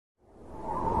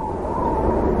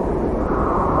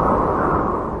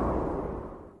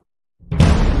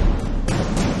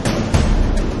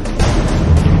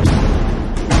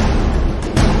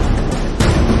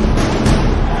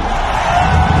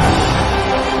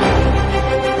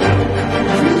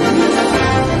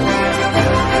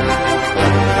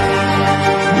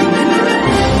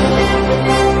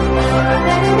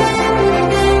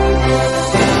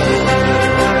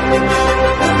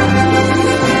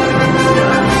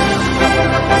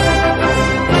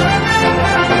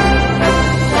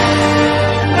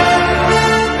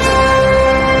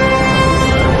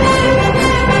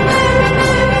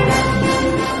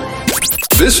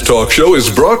talk show is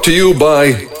brought to you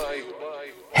by...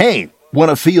 Hey, want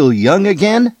to feel young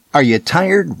again? Are you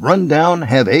tired, run down,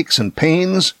 have aches and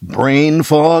pains, brain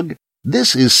fog?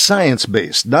 This is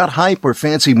science-based, not hype or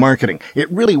fancy marketing. It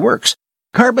really works.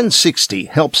 Carbon 60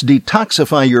 helps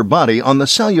detoxify your body on the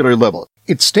cellular level.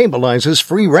 It stabilizes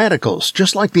free radicals,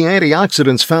 just like the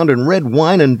antioxidants found in red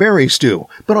wine and berry stew,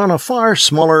 but on a far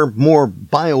smaller, more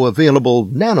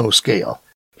bioavailable nanoscale.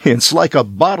 It's like a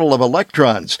bottle of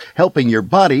electrons, helping your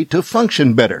body to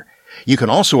function better. You can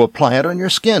also apply it on your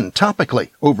skin topically,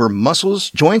 over muscles,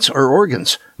 joints, or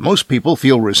organs. Most people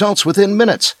feel results within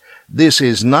minutes. This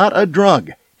is not a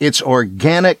drug. It's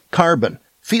organic carbon.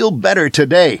 Feel better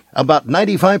today. About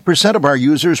 95% of our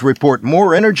users report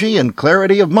more energy and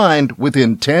clarity of mind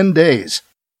within 10 days.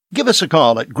 Give us a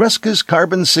call at Greska's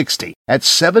Carbon 60 at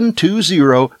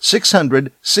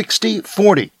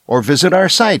 720-600-6040 or visit our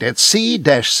site at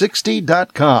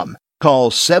c-60.com.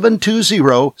 Call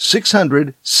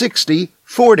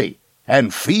 720-600-6040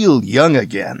 and feel young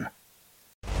again.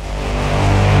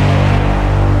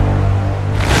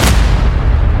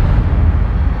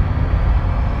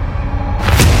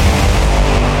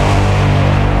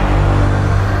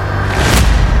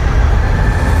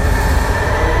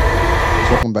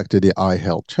 Welcome back to the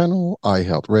iHealth channel,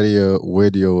 iHealth Radio,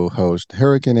 with your host,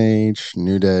 Hurricane H.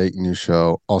 New day, new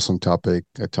show, awesome topic,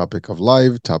 a topic of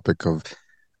life, topic of,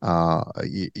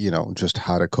 just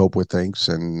how to cope with things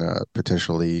and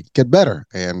potentially get better.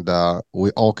 And we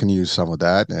all can use some of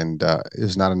that. And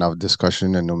it's not enough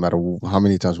discussion. And no matter how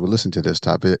many times we listen to this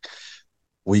topic,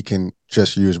 we can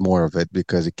just use more of it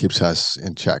because it keeps us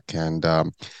in check. And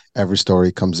every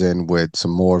story comes in with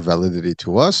some more validity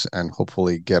to us and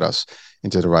hopefully get us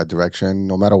into the right direction.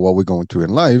 No matter what we're going through in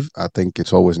life, I think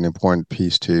it's always an important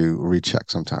piece to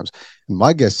recheck sometimes. And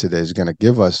my guest today is going to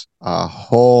give us a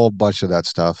whole bunch of that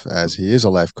stuff, as he is a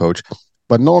life coach.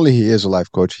 But not only he is a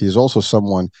life coach, he's also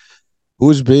someone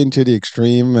who's been to the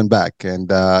extreme and back,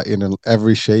 and in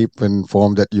every shape and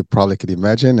form that you probably could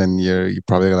imagine. And you're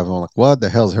probably going to be like, what the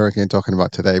hell is Hurricane talking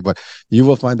about today? But you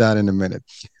will find out in a minute.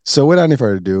 So without any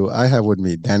further ado, I have with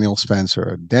me Daniel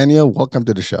Spencer. Daniel, welcome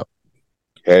to the show.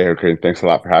 Hey, okay. Thanks a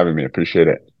lot for having me. Appreciate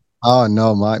it. Oh,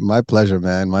 no, my pleasure,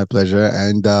 man. My pleasure.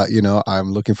 And,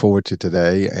 I'm looking forward to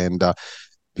today. And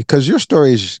because your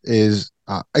story is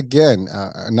again,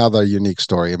 another unique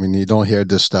story. I mean, you don't hear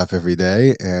this stuff every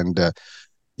day. And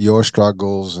your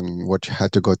struggles and what you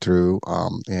had to go through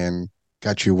and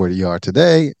got you where you are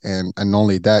today. And not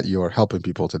only that, you're helping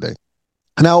people today.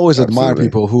 And I always admire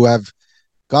people who have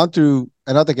gone through,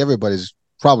 and I think everybody's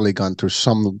probably gone through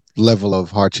some level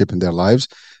of hardship in their lives.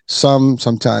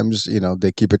 Sometimes,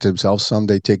 they keep it to themselves. Some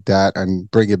they take that and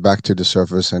bring it back to the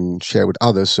surface and share with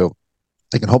others. So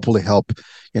they can hopefully help,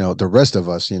 the rest of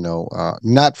us,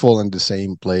 not fall in the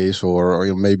same place or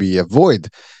maybe avoid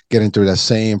getting through that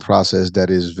same process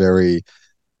that is very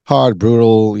hard,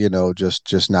 brutal,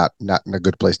 just not in a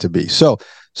good place to be. So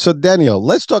Daniel,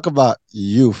 let's talk about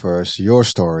you first, your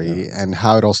story and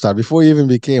how it all started before you even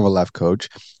became a life coach.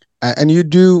 And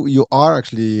you are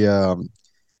actually,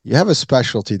 you have a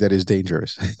specialty that is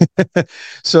dangerous.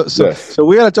 So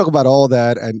we're going to talk about all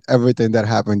that and everything that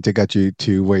happened to get you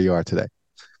to where you are today.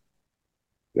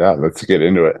 Yeah, let's get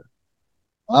into it.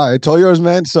 All right, it's all yours,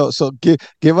 man. So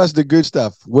give us the good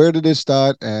stuff. Where did it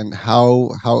start and how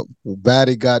bad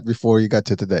it got before you got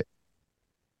to today?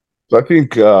 So I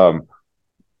think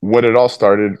when it all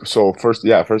started, first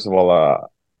of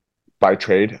all, by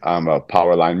trade, I'm a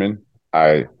power lineman.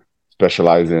 I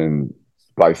specialize in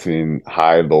splicing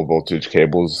high, low voltage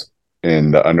cables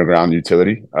in the underground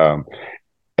utility.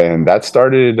 And that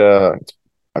started,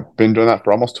 I've been doing that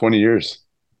for almost 20 years.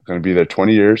 I'm going to be there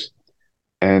 20 years.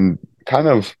 And kind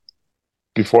of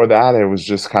before that, it was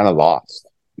just kind of lost.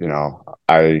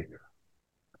 I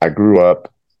grew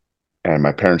up and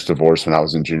my parents divorced when I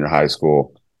was in junior high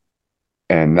school,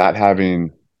 and not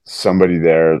having somebody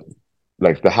there,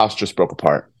 like the house just broke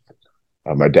apart.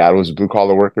 My dad was a blue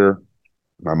collar worker.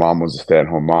 My mom was a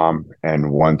stay-at-home mom.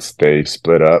 And once they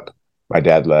split up, my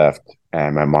dad left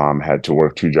and my mom had to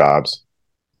work 2 jobs.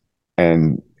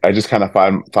 And I just kind of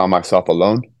found myself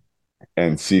alone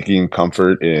and seeking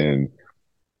comfort in,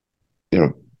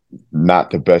 not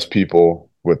the best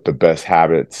people with the best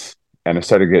habits. And I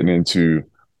started getting into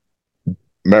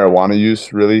marijuana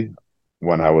use really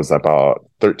when I was about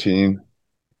 13,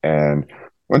 and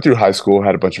went through high school,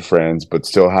 had a bunch of friends, but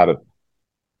still had a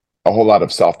whole lot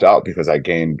of self-doubt because I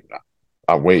gained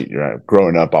weight.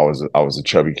 Growing up, I was a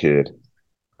chubby kid,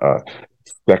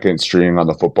 second string on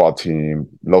the football team,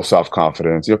 low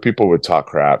self-confidence. People would talk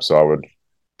crap, so I would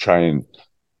try and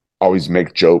always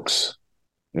make jokes,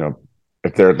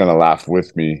 if they're gonna laugh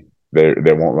with me, they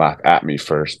won't laugh at me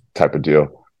first, type of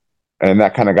deal. And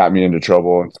that kind of got me into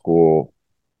trouble in school.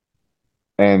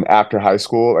 And after high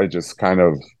school, I just kind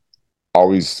of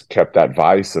always kept that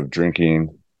vice of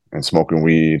drinking and smoking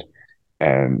weed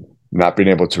and not being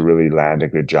able to really land a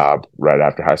good job right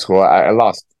after high school. I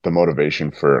lost the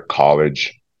motivation for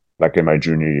college, like in my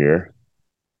junior year,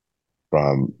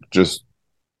 from just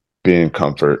being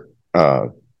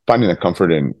finding the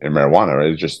comfort in marijuana.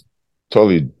 Right? It just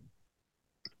totally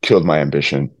killed my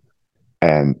ambition.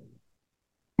 And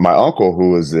my uncle,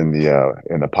 who was in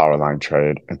the power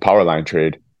line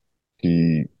trade,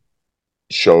 he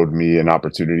showed me an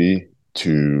opportunity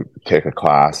to take a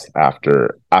class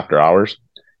after hours.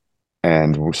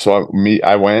 And so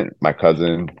I went, my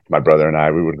cousin, my brother and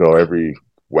I, we would go every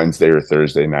Wednesday or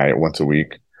Thursday night, once a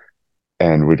week.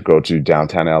 And we'd go to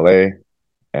downtown LA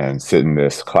and sit in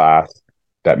this class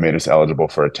that made us eligible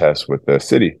for a test with the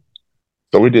city.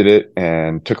 So we did it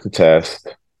and took the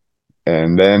test.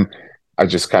 And then I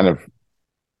just kind of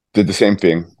did the same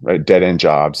thing, right? Dead end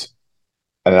jobs.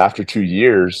 And after 2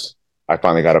 years, I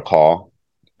finally got a call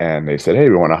and they said, hey,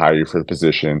 we want to hire you for the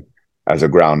position as a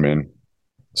groundman.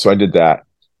 So I did that.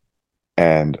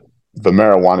 And the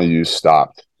marijuana use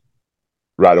stopped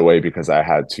right away because I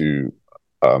had to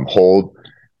hold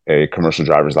a commercial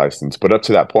driver's license. But up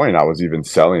to that point, I was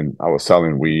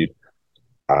selling weed.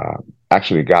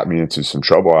 Actually got me into some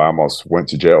trouble. I almost went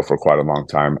to jail for quite a long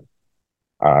time.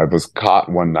 I was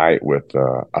caught one night with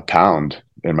a pound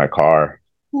in my car.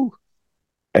 Ooh.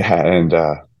 And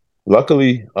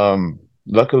luckily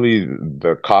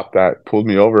the cop that pulled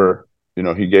me over,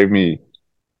 he gave me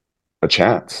a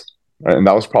chance. Right? And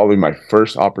that was probably my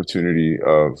first opportunity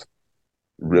of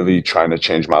really trying to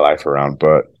change my life around.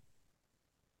 But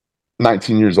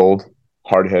 19 years old,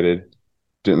 hard-headed,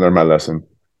 didn't learn my lesson.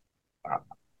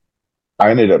 I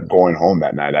ended up going home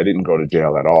that night. I didn't go to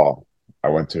jail at all. I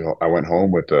went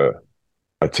home with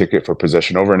a ticket for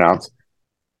possession over an ounce.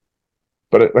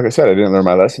 But like I said, I didn't learn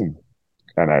my lesson.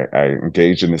 And I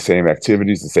engaged in the same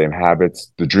activities, the same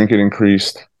habits. The drinking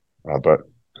increased. But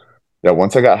yeah,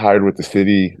 once I got hired with the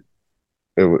city,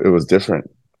 it was different.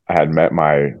 I had met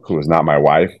who was not my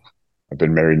wife. I've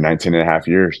been married 19 and a half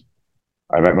years.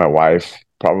 I met my wife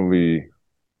probably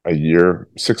a year,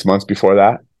 6 months before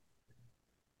that.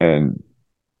 And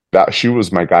that she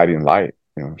was my guiding light.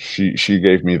 She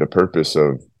gave me the purpose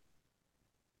of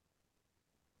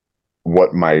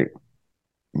what my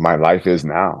life is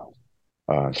now.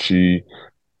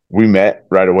 We met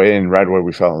right away, and right away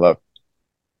we fell in love.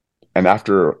 And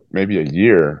after maybe a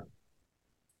year,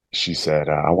 she said,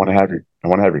 I want to have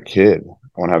your kid.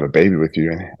 I want to have a baby with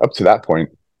you. And up to that point,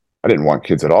 I didn't want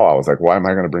kids at all. I was like, why am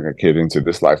I going to bring a kid into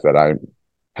this life that I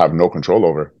have no control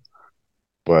over?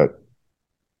 But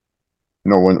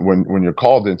when you're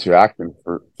called into action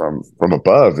from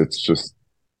above,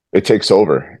 it takes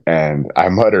over. And I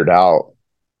muttered out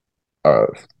a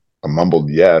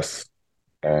mumbled yes,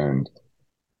 and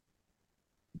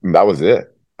that was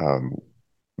it.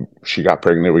 She got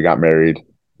pregnant, we got married.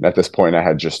 And at this point, I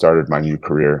had just started my new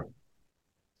career.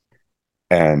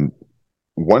 And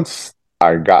once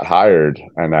I got hired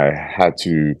and I had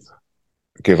to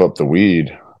give up the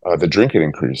weed, the drinking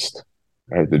increased.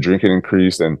 Right? The drinking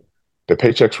increased, and the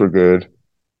paychecks were good.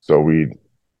 So we'd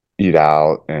eat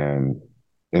out and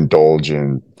indulge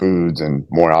in foods and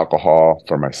more alcohol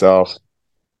for myself.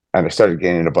 And I started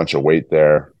gaining a bunch of weight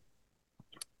there.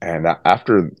 And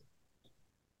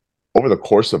over the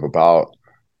course of about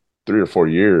 3 or 4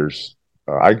 years,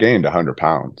 I gained 100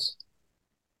 pounds.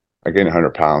 I gained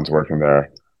 100 pounds working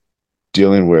there,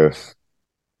 dealing with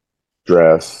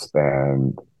stress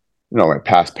and, like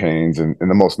past pains in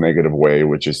the most negative way,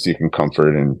 which is seeking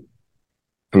comfort in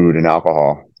food and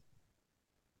alcohol.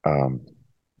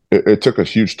 It took a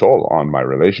huge toll on my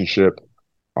relationship,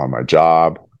 on my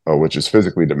job, which is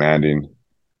physically demanding.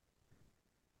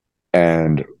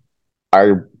 And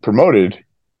I promoted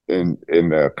in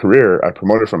the career. I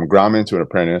promoted from a groundman to an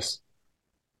apprentice,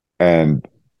 and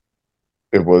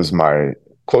it was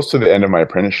close to the end of my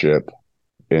apprenticeship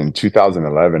in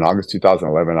 2011, August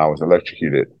 2011. I was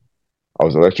electrocuted. I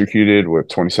was electrocuted with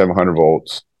 2,700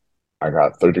 volts. I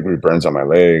got third-degree burns on my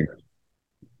leg,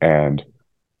 and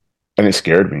it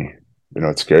scared me.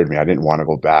 It scared me. I didn't want to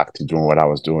go back to doing what I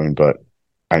was doing, but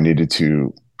I needed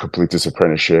to complete this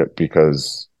apprenticeship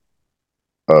because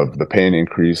of the pain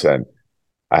increase. And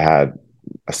I had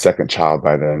a second child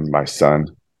by then, my son.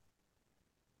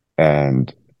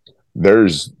 And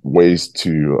there's ways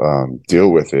to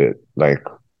deal with it. Like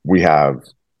we have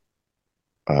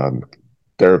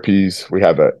therapies. We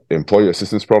have an employee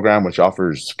assistance program, which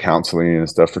offers counseling and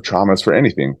stuff for traumas, for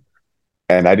anything.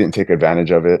 And I didn't take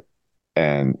advantage of it.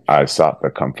 And I sought the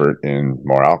comfort in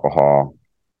more alcohol,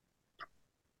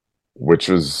 which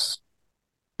was,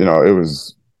 it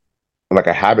was like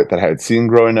a habit that I had seen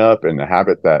growing up and a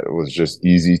habit that was just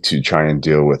easy to try and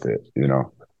deal with it.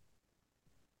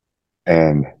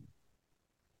 And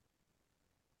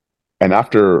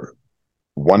after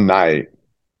one night,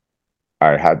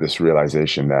 I had this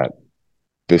realization that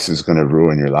this is going to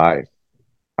ruin your life.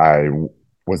 I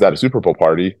was at a Super Bowl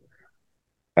party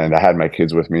and I had my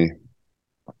kids with me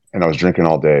and I was drinking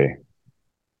all day.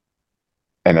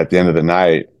 And at the end of the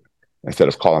night, instead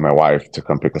of calling my wife to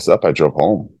come pick us up, I drove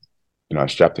home. I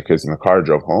strapped the kids in the car,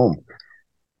 drove home.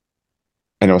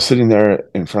 And I was sitting there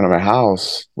in front of my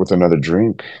house with another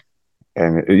drink.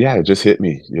 And it just hit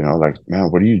me, like,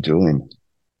 man, what are you doing?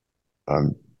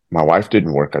 My wife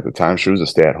didn't work at the time. She was a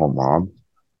stay-at-home mom.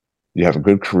 You have a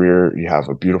good career. You have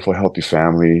a beautiful, healthy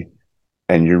family.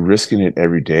 And you're risking it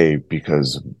every day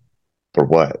for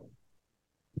what?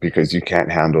 Because you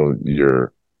can't handle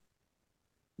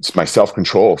it's my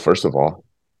self-control, first of all,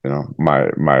 my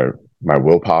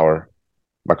willpower.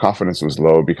 My confidence was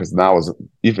low because now I was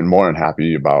even more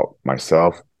unhappy about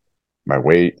myself, my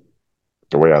weight,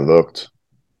 the way I looked,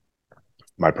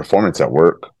 my performance at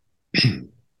work.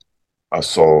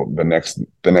 So the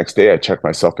next day I checked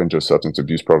myself into a substance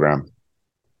abuse program.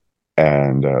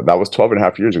 And that was 12 and a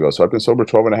half years ago. So I've been sober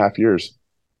 12 and a half years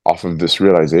off of this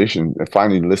realization and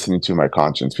finally listening to my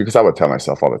conscience, because I would tell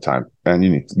myself all the time, man,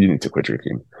 you need to quit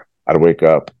drinking. I'd wake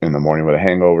up in the morning with a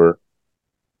hangover,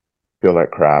 feel like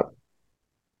crap,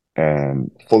 and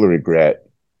full of regret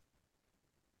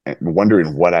and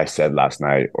wondering what I said last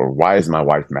night or why is my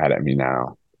wife mad at me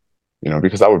now?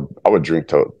 Because I would drink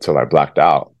till I blacked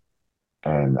out,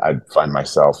 and I'd find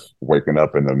myself waking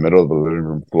up in the middle of the living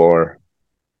room floor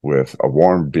with a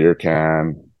warm beer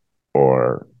can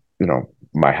or,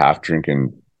 my half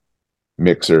drinking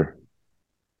mixer.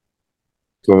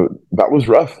 So that was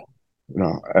rough,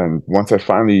 and once I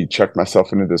finally checked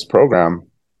myself into this program,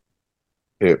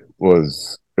 it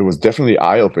was definitely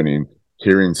eye-opening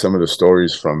hearing some of the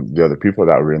stories from the other people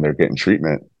that were in there getting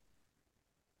treatment.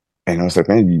 And I was like,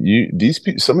 man,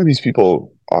 some of these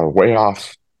people are way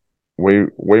off,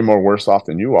 way more worse off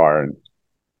than you are. And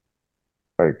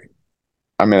like,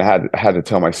 I mean, I had to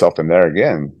tell myself in there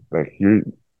again, like,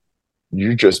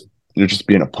 you're just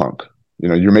being a punk.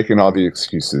 You're making all the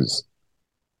excuses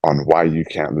on why you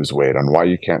can't lose weight, on why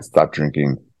you can't stop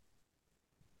drinking.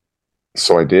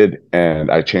 So I did,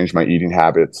 and I changed my eating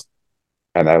habits,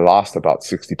 and I lost about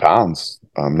 60 pounds.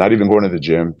 Not even going to the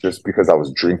gym, just because I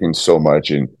was drinking so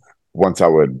much. And once I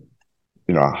would,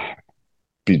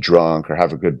 be drunk or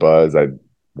have a good buzz, I'd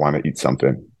want to eat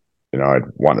something. I'd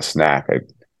want a snack.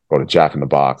 I'd go to Jack in the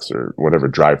Box or whatever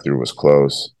drive-through was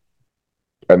close.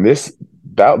 And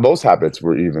those habits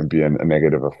were even being a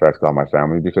negative effect on my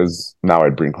family, because now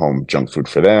I'd bring home junk food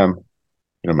for them.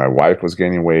 My wife was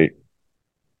gaining weight,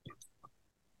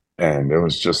 and it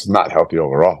was just not healthy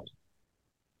overall.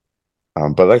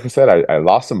 But like I said, I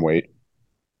lost some weight,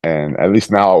 and at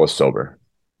least now I was sober.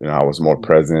 I was more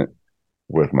present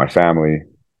with my family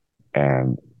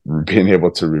and being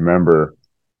able to remember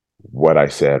what I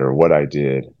said or what I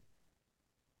did.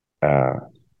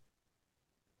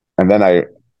 And then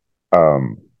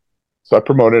so I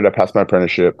promoted, I passed my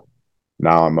apprenticeship.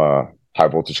 Now I'm a high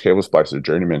voltage cable splicer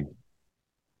journeyman,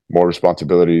 more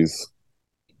responsibilities.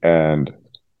 And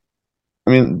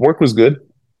I mean, work was good.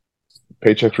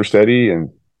 Paychecks were steady,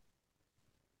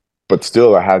 but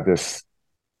still I had this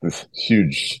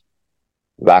huge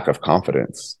lack of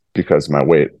confidence because my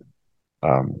weight.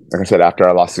 Like I said, after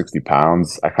I lost 60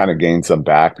 pounds, I kind of gained some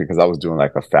back because I was doing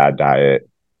like a fad diet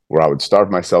where I would starve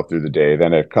myself through the day.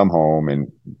 Then I'd come home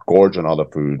and gorge on all the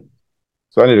food.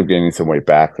 So I ended up gaining some weight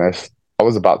back. I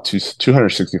was about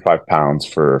 265 pounds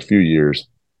for a few years.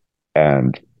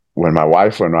 And when my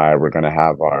wife and I were going to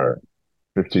have our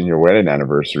 15-year wedding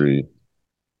anniversary,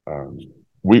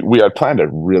 we had planned a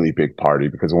really big party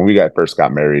because when we first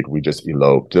got married, we just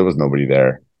eloped. There was nobody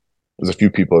there. There was a few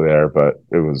people there, but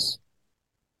it was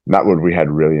not what we had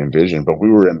really envisioned. But we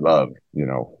were in love,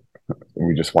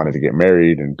 We just wanted to get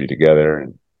married and be together.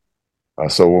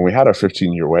 And so when we had our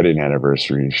 15-year wedding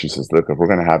anniversary, she says, look, if we're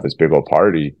going to have this big old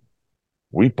party,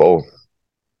 we both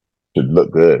should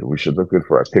look good. We should look good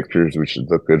for our pictures. We should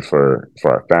look good for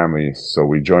our families. So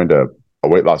we joined a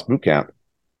weight loss boot camp,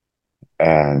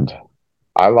 and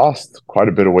I lost quite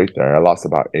a bit of weight there. I lost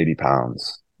about 80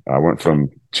 pounds. I went from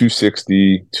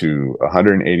 260 to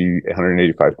 180,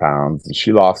 185 pounds. And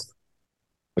she lost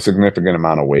a significant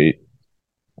amount of weight.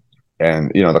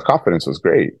 And, the confidence was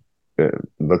great.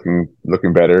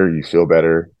 Looking better, you feel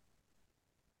better.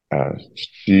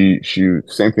 She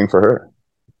same thing for her.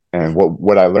 And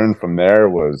what I learned from there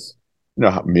was,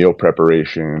 meal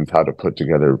preparations, how to put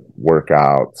together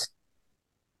workouts.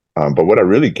 But what I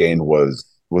really gained was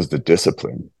the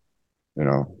discipline,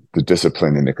 the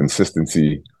discipline and the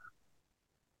consistency.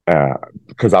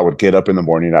 Because I would get up in the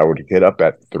morning, I would get up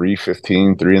at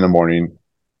 3:15, 3 in the morning,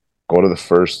 go to the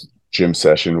first gym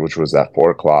session, which was at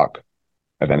 4 o'clock,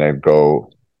 and then I'd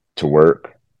go to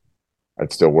work.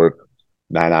 I'd still work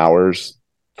 9 hours,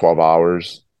 12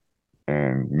 hours,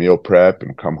 and meal prep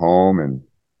and come home and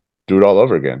do it all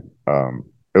over again.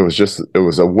 It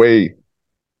was a way,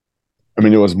 I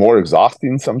mean, it was more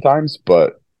exhausting sometimes,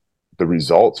 but the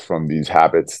results from these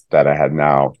habits that I had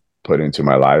now put into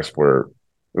my life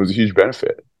it was a huge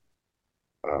benefit.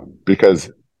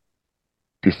 Because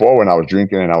before, when I was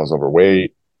drinking and I was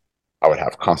overweight, I would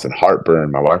have constant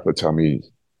heartburn. My wife would tell me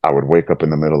I would wake up in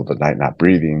the middle of the night not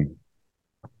breathing.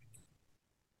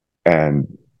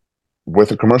 And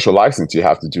with a commercial license, you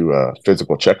have to do a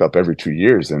physical checkup every 2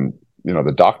 years. And,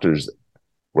 the doctors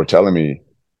were telling me,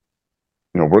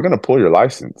 we're going to pull your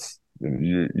license.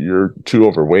 You're too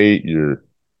overweight. You're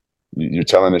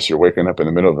telling us you're waking up in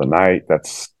the middle of the night.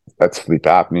 That's sleep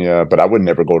apnea. But I would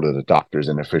never go to the doctors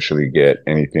and officially get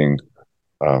anything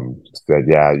said,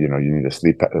 you need a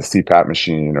CPAP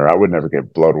machine, or I would never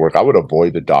get blood work. I would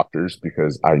avoid the doctors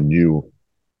because I knew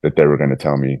that they were going to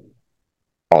tell me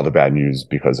all the bad news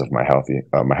because of my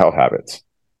health habits.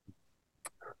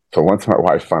 So once my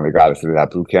wife finally got us to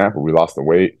that boot camp and we lost the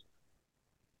weight,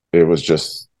 it was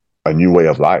just a new way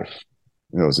of life.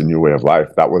 It was a new way of life.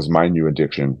 That was my new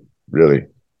addiction, really,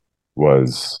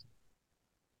 was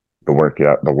the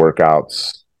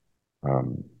workouts,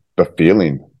 the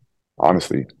feeling,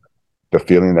 honestly, the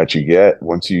feeling that you get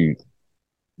once you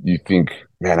think,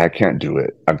 man, I can't do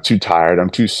it. I'm too tired. I'm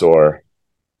too sore.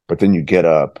 But then you get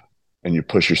up and you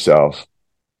push yourself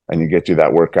and you get through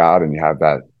that workout and you have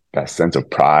that sense of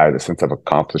pride, a sense of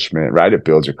accomplishment, right? It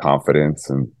builds your confidence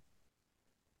and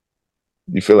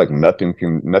you feel like nothing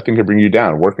can bring you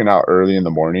down. Working out early in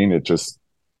the morning, you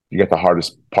get the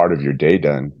hardest part of your day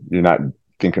done. You're not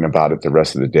thinking about it the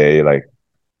rest of the day, like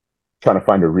trying to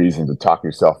find a reason to talk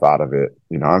yourself out of it.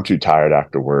 I'm too tired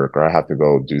after work, or I have to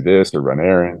go do this or run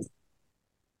errands.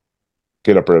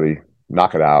 Get up early,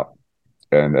 knock it out.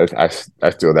 And I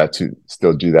still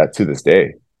do that to this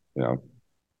day,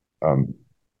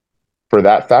 for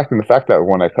that fact, and the fact that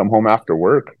when I come home after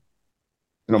work,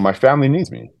 my family needs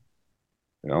me.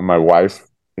 My wife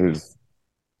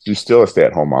she's still a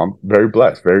stay-at-home mom. Very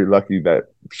blessed, very lucky that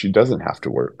she doesn't have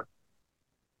to work,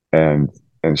 and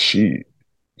she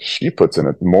puts in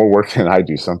more work than I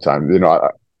do sometimes.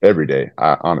 Every day.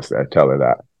 Honestly, I tell her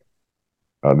that.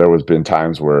 There was been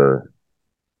times where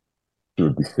she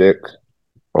would be sick.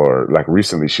 Or like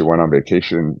recently, she went on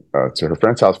vacation to her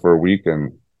friend's house for a week,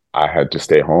 and I had to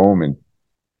stay home and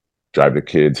drive the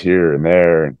kids here and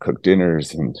there and cook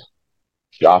dinners and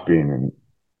shopping and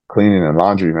cleaning and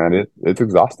laundry. Man, it's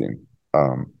exhausting.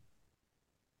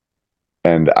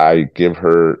 And I give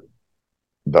her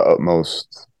the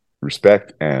utmost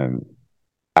respect and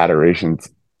adoration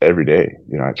every day.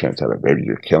 I try to tell her, baby,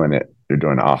 you're killing it. You're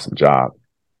doing an awesome job.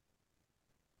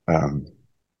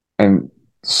 And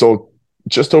so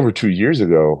just over 2 years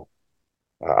ago,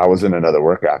 I was in another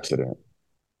work accident,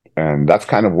 and that's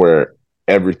kind of where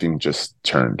everything just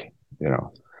turned.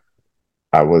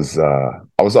 I was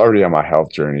already on my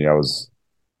health journey. I was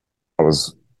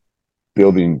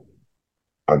building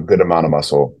a good amount of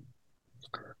muscle,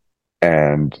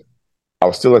 and I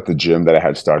was still at the gym that I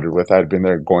had started with. I had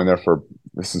been going there for,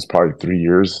 this is probably 3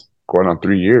 years, going on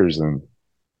 3 years, and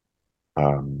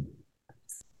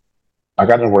I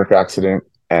got in a work accident.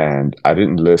 And I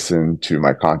didn't listen to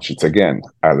my conscience. Again,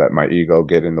 I let my ego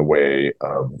get in the way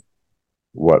of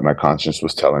what my conscience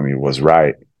was telling me was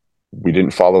right. We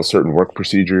didn't follow certain work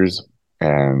procedures,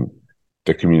 and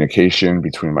the communication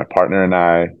between my partner and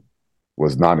I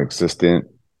was non-existent.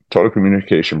 Total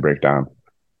communication breakdown.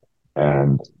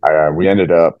 And we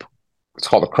ended up, it's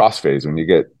called a cross phase, when you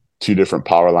get two different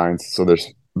power lines. So there's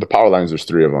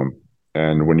 3 of them.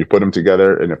 And when you put them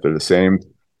together, and if they're the same,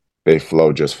 they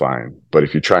flow just fine. But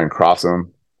if you try and cross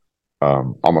them,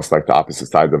 almost like the opposite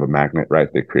sides of a magnet, right?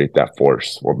 They create that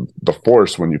force. Well, the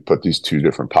force, when you put these two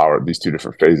different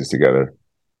phases together,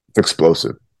 it's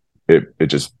explosive. It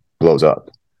just blows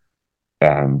up.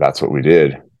 And that's what we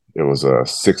did. It was a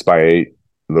 6x8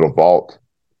 little vault.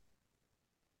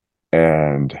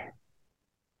 And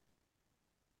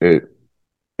it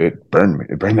burned me.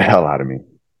 It burned the hell out of me.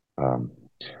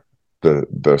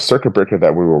 The circuit breaker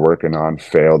that we were working on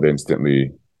failed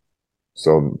instantly.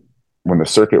 So when the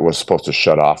circuit was supposed to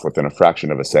shut off within a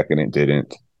fraction of a second, it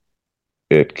didn't.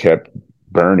 It kept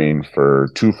burning for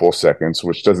 2 full seconds,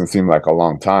 which doesn't seem like a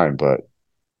long time, but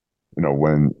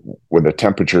when the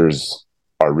temperatures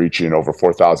are reaching over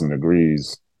 4,000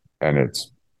 degrees and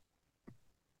it's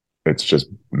just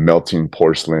melting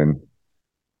porcelain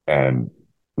and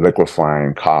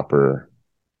liquefying copper,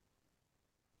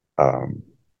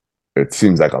 it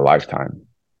seems like a lifetime.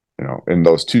 In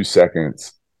those 2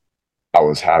 seconds, I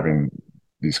was having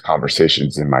these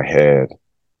conversations in my head,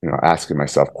 asking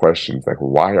myself questions like,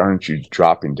 why aren't you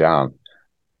dropping down?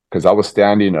 Because I was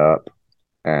standing up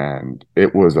and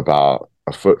it was about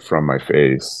a foot from my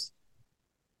face.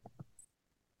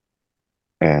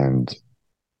 And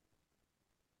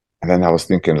then I was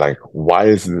thinking, like, why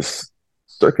is this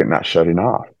circuit not shutting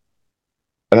off?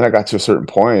 And then I got to a certain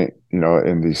point,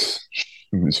 in these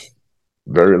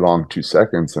very long 2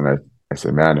 seconds. And I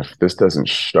said, man, if this doesn't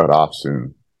shut off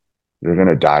soon, you're going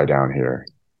to die down here.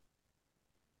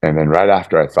 And then right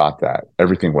after I thought that,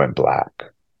 everything went black.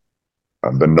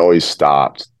 The noise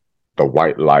stopped. The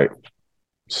white light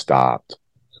stopped.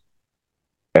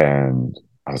 And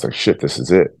I was like, shit, this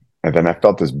is it. And then I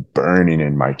felt this burning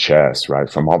in my chest, right,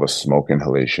 from all the smoke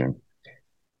inhalation.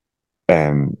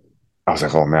 And I was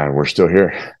like, oh man, we're still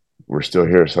here. We're still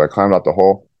here. So I climbed out the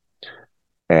hole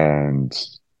and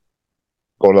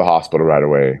go to the hospital right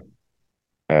away.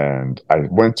 And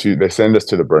they send us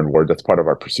to the burn ward. That's part of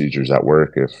our procedures at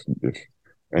work. If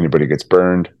anybody gets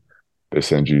burned, they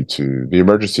send you to the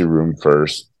emergency room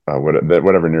first,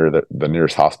 whatever near the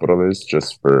nearest hospital is,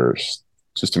 just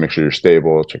to make sure you're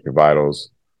stable, check your vitals.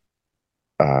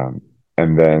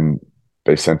 And then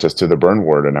they sent us to the burn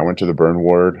ward, and I went to the burn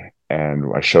ward,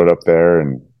 and I showed up there,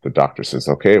 and the doctor says,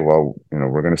 okay, well,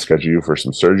 we're going to schedule you for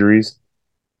some surgeries.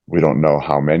 We don't know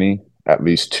how many, at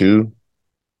least 2.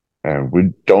 And we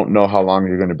don't know how long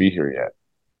you're going to be here yet.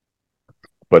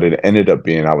 But it ended up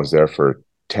being, I was there for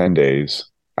 10 days.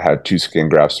 I had 2 skin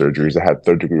graft surgeries. I had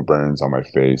 3rd-degree burns on my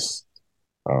face.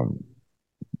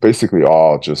 Basically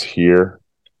all just here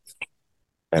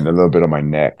and a little bit on my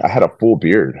neck. I had a full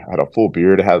beard. I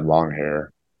had long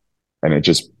hair, and it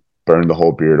just burned the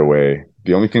whole beard away.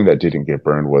 The only thing that didn't get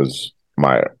burned was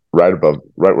right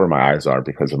where my eyes are,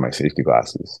 because of my safety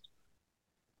glasses.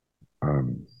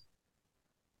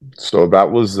 So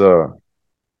that was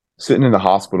sitting in the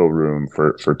hospital room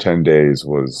for 10 days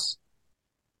was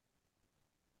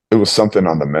something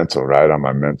on the mental, right? On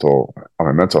my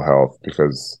mental health,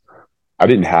 because I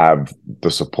didn't have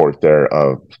the support there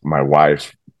of my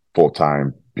wife full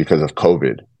time because of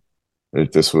COVID.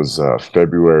 This was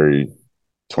February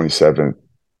 27th,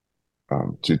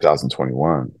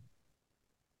 2021.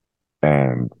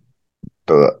 And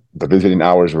the visiting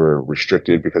hours were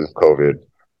restricted because of COVID.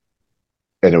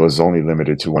 And it was only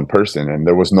limited to one person. And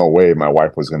there was no way my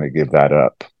wife was going to give that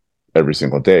up every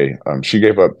single day. She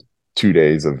gave up 2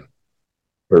 days of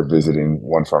her visiting,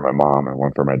 one for my mom and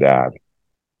one for my dad.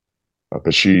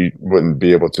 But she wouldn't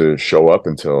be able to show up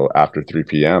until after 3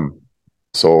 p.m.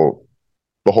 So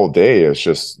the whole day is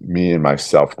just me and my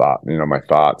self-thought, my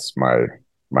thoughts, my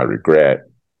regret,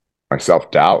 my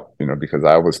self-doubt, because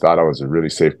I always thought I was a really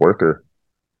safe worker.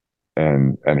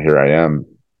 And here I am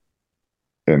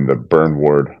in the burn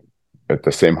ward at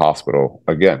the same hospital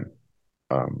again.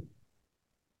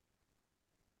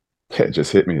 It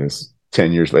just hit me as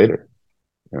 10 years later,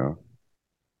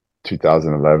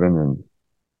 2011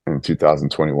 and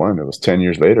 2021. It was 10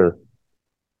 years later.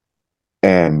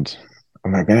 And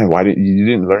I'm like, man, why you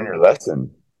didn't learn your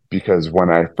lesson? Because when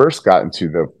I first got into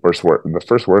the first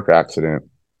work accident,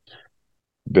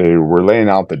 they were laying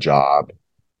out the job.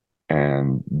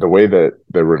 And the way that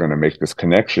they were going to make this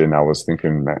connection, I was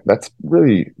thinking that's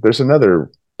really, there's another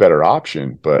better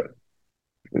option, but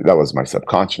that was my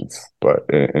subconscious. But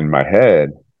in my head,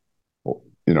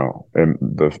 and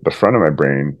the front of my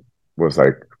brain was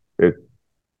like, they're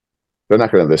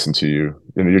not going to listen to you.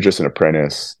 You're just an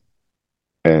apprentice.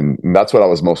 And that's what I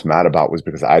was most mad about, was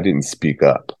because I didn't speak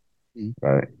up,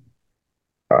 right?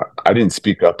 I didn't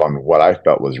speak up on what I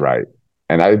felt was right.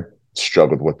 And I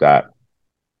struggled with that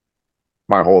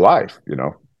my whole life,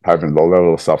 having low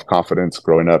level of self-confidence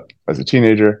growing up as a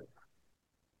teenager.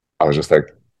 I was just like,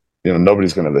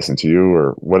 nobody's going to listen to you,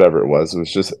 or whatever it was.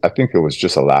 I think it was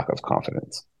just a lack of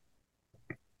confidence.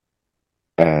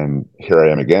 And here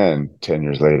I am again, 10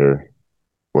 years later,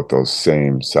 with those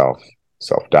same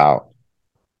self-doubt.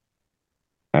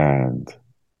 And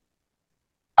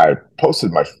I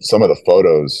posted some of the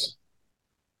photos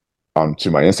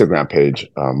to my Instagram page.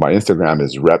 My Instagram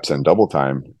is Reps and Double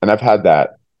Time, and I've had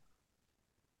that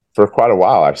for quite a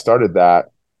while. I started that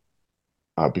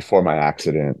before my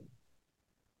accident,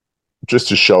 just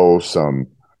to show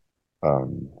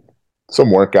um, some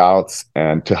workouts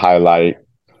and to highlight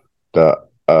the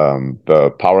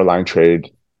power line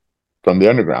trade from the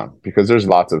underground, because there's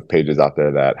lots of pages out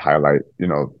there that highlight,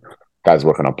 guys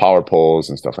working on power poles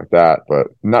and stuff like that, but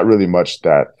not really much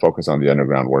that focus on the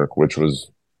underground work, which was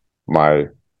my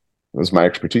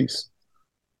expertise.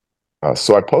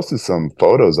 So I posted some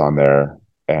photos on there,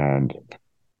 and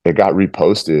it got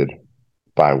reposted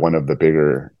by one of the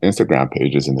bigger Instagram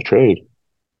pages in the trade.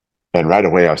 And right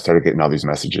away, I started getting all these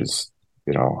messages.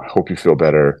 Hope you feel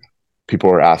better.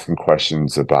 People were asking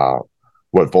questions about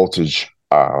what voltage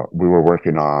we were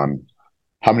working on,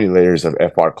 how many layers of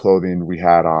FR clothing we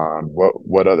had on,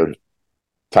 what other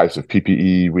types of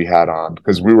PPE we had on,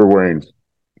 because we were wearing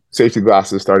safety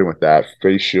glasses, starting with that,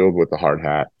 face shield with the hard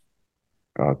hat,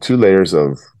 2 layers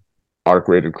of arc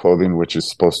rated clothing, which is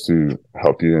supposed to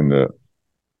help you in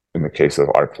the case of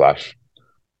arc flash,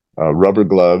 rubber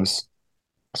gloves.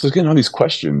 So I was getting all these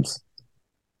questions,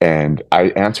 and I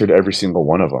answered every single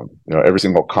one of them. Every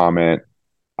single comment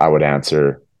I would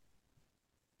answer.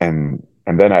 And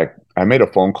then I made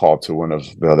a phone call to one of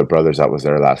the other brothers that was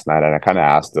there last night, and I kind of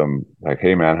asked him, like,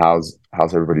 "Hey man, how's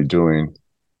everybody doing?"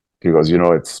 He goes,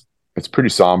 it's pretty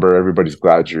somber. Everybody's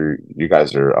glad you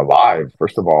guys are alive,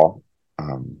 first of all,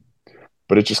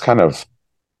 but it just kind of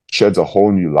sheds a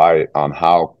whole new light on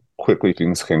how quickly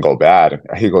things can go bad.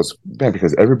 And he goes, "Man,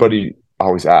 because everybody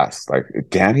always asks, like,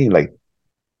 Danny, like,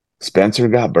 Spencer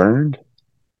got burned."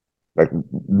 Like,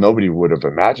 nobody would have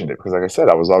imagined it, because, like I said,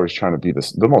 I was always trying to be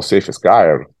the most safest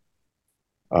guy.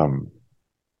 So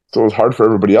it was hard for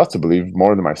everybody else to believe,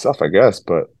 more than myself, I guess.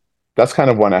 But that's kind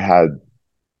of when I had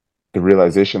the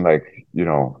realization, like,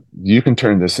 you can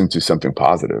turn this into something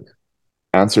positive,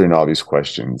 answering all these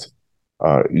questions.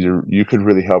 You could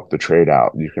really help the trade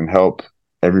out. You can help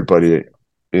everybody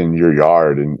in your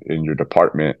yard, in your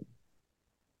department.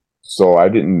 So I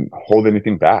didn't hold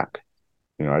anything back.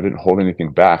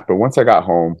 But once I got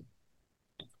home,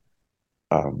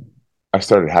 I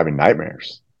started having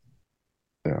nightmares.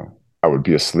 I would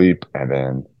be asleep, and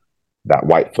then that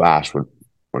white flash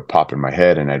would pop in my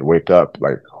head, and I'd wake up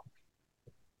like,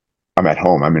 I'm at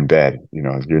home, I'm in bed.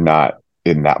 You're not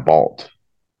in that vault.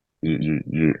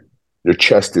 Your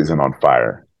chest isn't on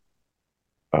fire.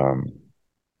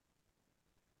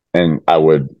 And I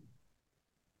would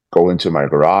go into my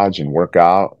garage and work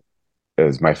out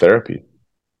as my therapy.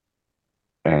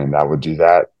 And I would do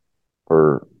that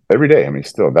for every day. I mean,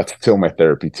 that's still my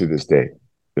therapy to this day.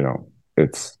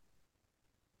 It's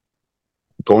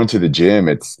going to the gym.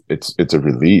 It's a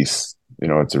release.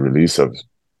 It's a release of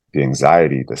the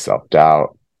anxiety, the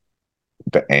self-doubt,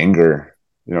 the anger,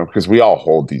 because we all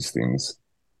hold these things,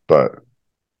 but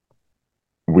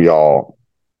we all,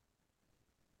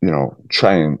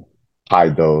 try and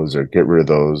hide those or get rid of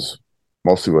those,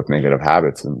 mostly with negative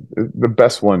habits. And the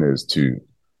best one is to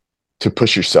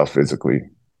push yourself physically.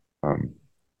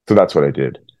 So that's what I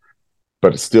did.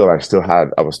 But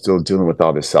I was still dealing with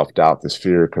all this self-doubt, this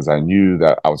fear, because I knew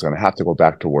that I was going to have to go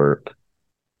back to work,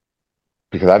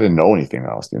 because I didn't know anything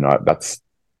else.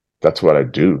 That's what I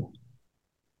do.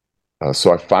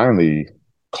 So I finally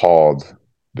called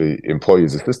the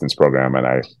Employees Assistance Program, and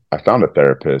I found a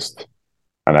therapist,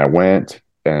 and I went,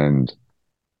 and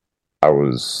I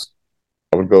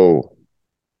would go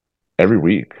every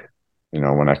week.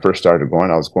 When I first started going,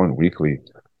 I was going weekly,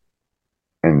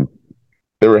 and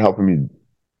they were helping me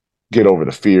get over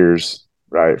the fears,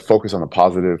 right? Focus on the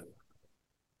positive,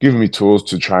 giving me tools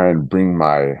to try and bring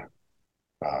my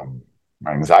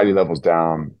anxiety levels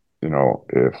down.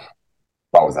 If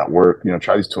I was at work,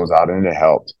 try these tools out, and it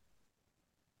helped.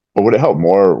 But what it helped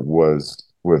more was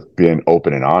with being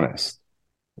open and honest.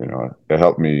 It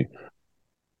helped me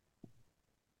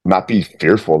not be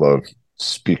fearful of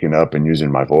speaking up and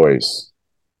using my voice,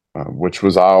 which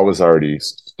I was already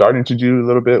starting to do a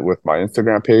little bit with my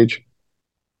Instagram page,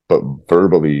 but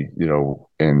verbally,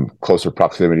 in closer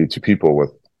proximity to people,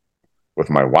 with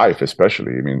my wife,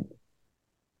 especially. I mean,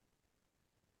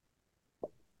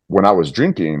 when I was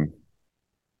drinking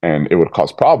and it would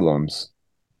cause problems,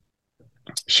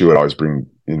 she would always bring,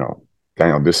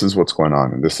 Daniel, this is what's going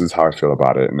on, and this is how I feel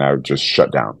about it. And I would just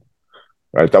shut down,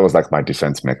 right? That was like my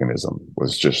defense mechanism,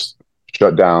 was just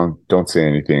shut down, don't say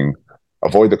anything,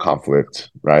 avoid the conflict,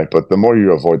 right? But the more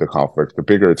you avoid the conflict, the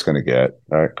bigger it's going to get,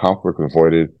 right? Conflict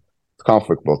avoided,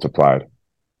 conflict multiplied.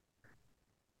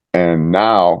 And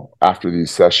now, after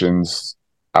these sessions,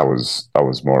 I was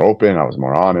more open, I was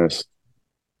more honest,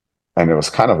 and it was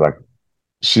kind of like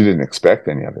she didn't expect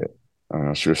any of it.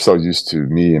 She was so used to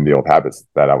me and the old habits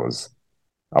that I was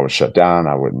shut down.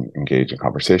 I wouldn't engage in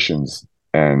conversations,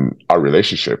 and our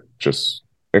relationship just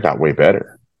it got way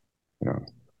better. You know,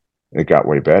 it got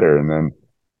way better. And then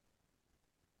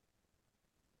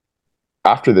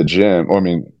after the gym, or I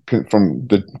mean, from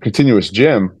the continuous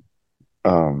gym,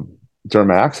 during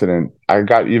my accident, I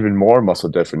got even more muscle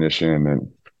definition,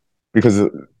 and because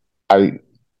I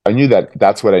I knew that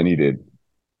that's what I needed.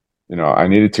 You know, I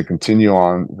needed to continue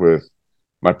on with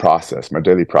my process, my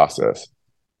daily process.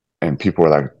 And people were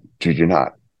like, "Dude, you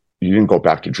didn't go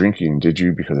back to drinking, did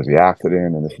you, because of the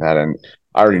accident and this and that?" And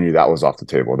I already knew that was off the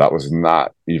table. That was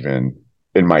not even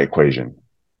in my equation.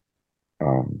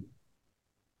 Um,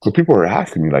 so people were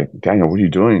asking me like, "Daniel, what are you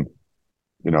doing?"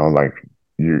 You know, like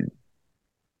you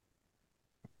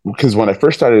because when I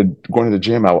first started going to the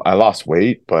gym, I lost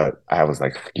weight, but I was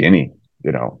like skinny.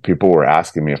 You know, people were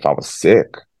asking me if I was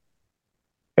sick,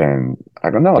 and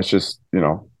I go, "No, it's just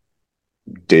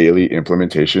daily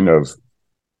implementation of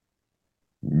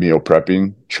meal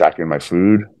prepping, tracking my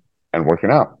food, and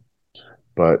working out."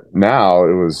 But now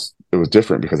it was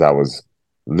different because I was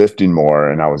lifting more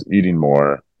and I was eating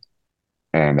more,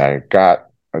 and I got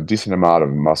a decent amount of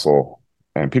muscle.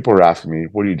 And people were asking me,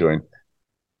 "What are you doing?"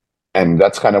 And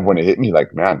that's kind of when it hit me,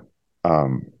 like, man,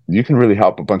 you can really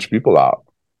help a bunch of people out.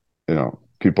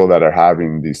 People that are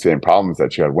having these same problems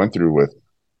that you had went through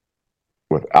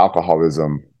with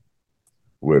alcoholism,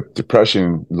 with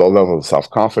depression, low level of self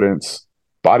confidence,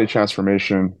 body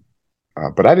transformation.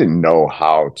 But I didn't know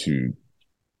how to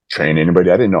train anybody.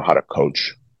 I didn't know how to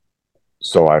coach.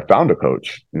 So I found a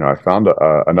coach. I found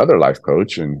another life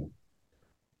coach, and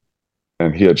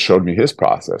he had showed me his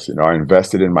process. I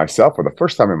invested in myself for the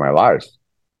first time in my life.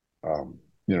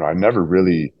 I never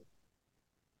really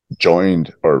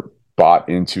joined or bought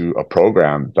into a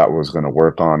program that was going to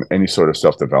work on any sort of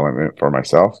self-development for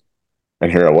myself.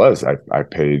 And here I was. I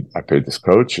paid this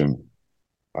coach, and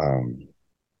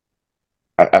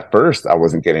at first I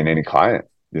wasn't getting any clients.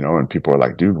 And people were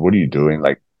like, "Dude, what are you doing?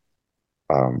 Like,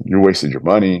 you're wasting your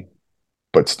money."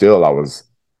 But still,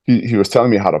 he was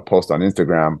telling me how to post on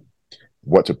Instagram,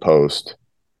 what to post.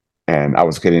 And I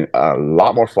was getting a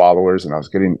lot more followers, and I was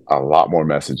getting a lot more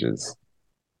messages.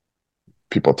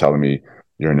 People telling me,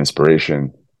 "You're an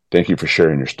inspiration. Thank you for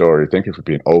sharing your story. Thank you for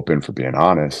being open, for being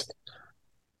honest."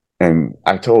 And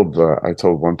I told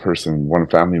one person, one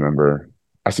family member,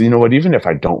 I said, "You know what? Even if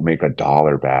I don't make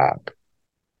 $1 back,"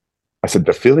 I said,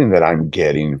 "the feeling that I'm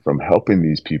getting from helping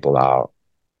these people out,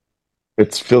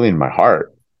 it's filling my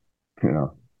heart,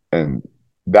 and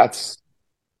that's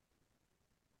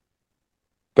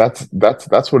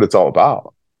what it's all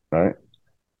about, right?"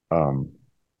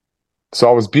 So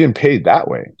I was being paid that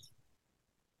way,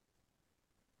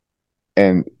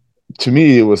 and to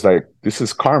me, it was like, this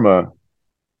is karma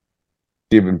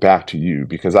giving back to you,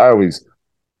 because I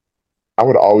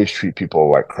would always treat people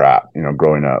like crap,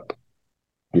 growing up,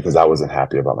 because I wasn't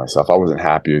happy about myself. I wasn't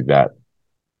happy that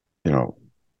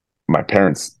my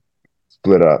parents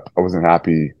split up. I wasn't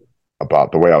happy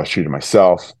about the way I was treating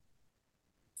myself.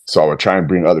 So I would try and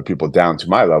bring other people down to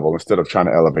my level instead of trying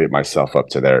to elevate myself up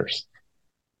to theirs.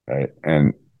 Right.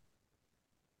 And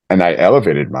I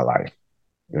elevated my life,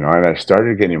 and I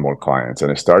started getting more clients,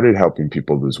 and I started helping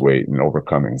people lose weight and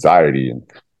overcome anxiety and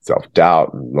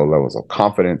self-doubt and low levels of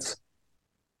confidence.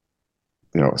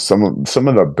 Some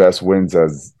of the best wins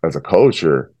as a coach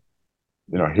are,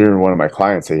 hearing one of my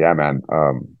clients say, "Yeah, man,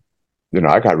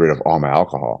 I got rid of all my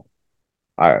alcohol.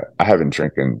 I haven't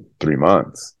drank in 3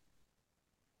 months."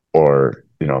 Or,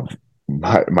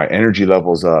 my energy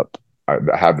level's up. I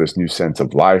have this new sense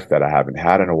of life that I haven't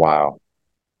had in a while.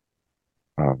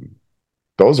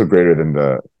 Those are greater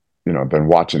than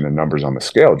watching the numbers on the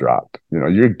scale drop.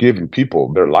 You're giving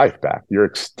people their life back. You're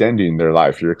extending their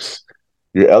life. You're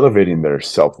elevating their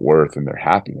self-worth and their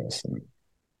happiness.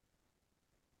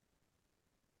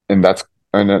 And that's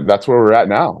where we're at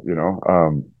now.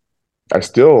 I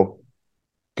still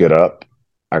get up,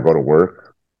 I go to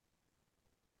work,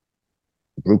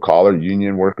 blue collar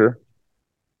union worker,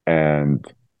 and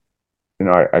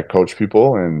I coach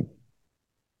people, and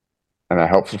I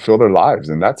help fulfill their lives,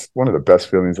 and that's one of the best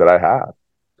feelings that I have.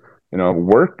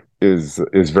 Work is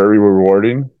very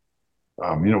rewarding.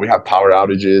 We have power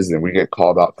outages, and we get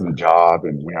called out to the job,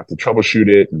 and we have to troubleshoot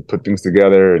it and put things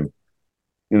together. And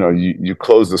you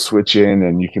close the switch in,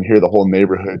 and you can hear the whole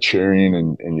neighborhood cheering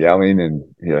and yelling, and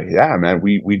yeah, man,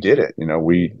 we did it.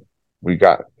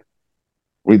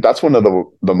 That's one of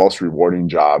the most rewarding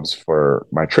jobs for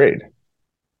my trade.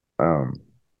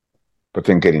 But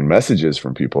then getting messages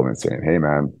from people and saying, "Hey,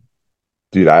 man,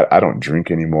 dude, I don't drink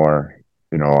anymore.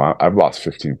 I've lost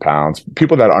 15 pounds."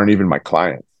 People that aren't even my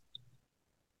clients,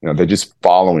 they're just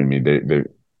following me.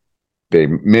 They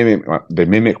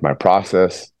mimic my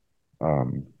process.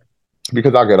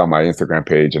 because I'll get on my Instagram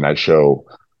page and I show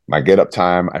my get up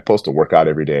time. I post a workout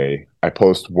every day. I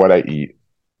post what I eat,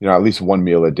 at least one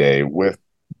meal a day with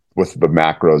the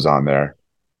macros on there.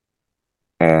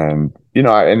 And,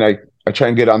 I try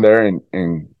and get on there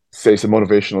and say some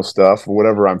motivational stuff,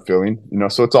 whatever I'm feeling,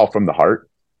 so it's all from the heart.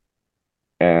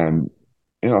 And,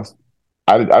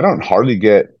 I don't hardly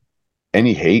get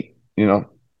any hate,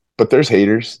 but there's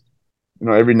haters,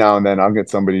 every now and then I'll get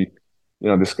somebody,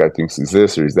 this guy thinks he's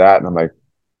this or he's that. And I'm like,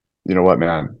 you know what,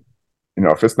 man,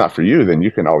 if it's not for you, then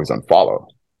you can always unfollow.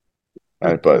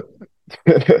 Right. But,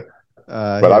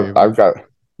 but I've got,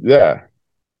 yeah.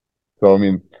 So, I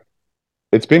mean,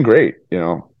 it's been great.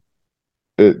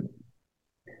 There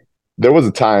was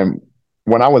a time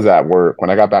when I was at work, when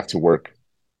I got back to work,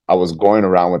 I was going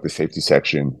around with the safety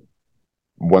section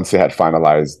once they had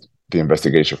finalized the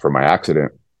investigation for my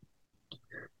accident.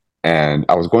 And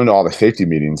I was going to all the safety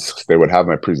meetings. They would have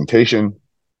my presentation,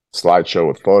 slideshow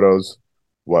with photos,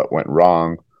 what went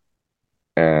wrong.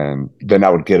 And then I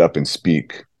would get up and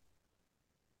speak.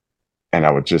 And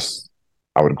I would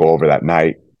go over that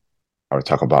night. I would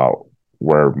talk about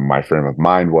where my frame of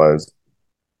mind was,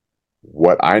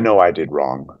 what I know I did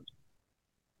wrong,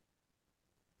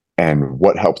 and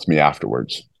what helped me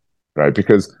afterwards, right?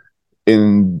 Because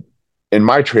in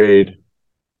my trade,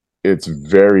 it's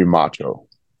very macho,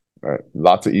 right?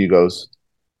 Lots of egos.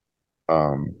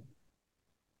 And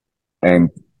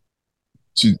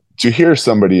to hear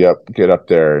somebody get up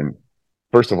there and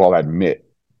first of all admit,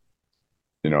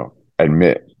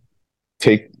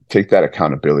 take that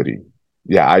accountability.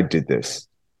 Yeah, I did this.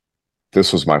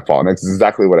 This was my fault. And that's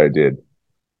exactly what I did.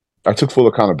 I took full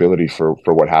accountability for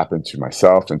what happened to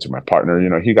myself and to my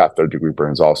partner. He got third-degree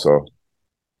burns also.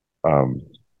 And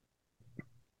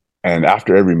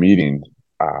after every meeting,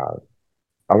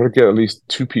 I would get at least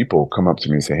 2 people come up to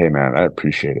me and say, hey, man, I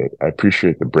appreciate it. I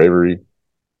appreciate the bravery.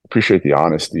 Appreciate the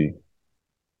honesty.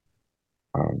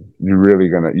 You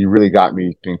really got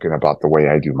me thinking about the way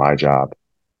I do my job.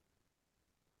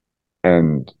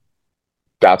 And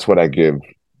that's what I give,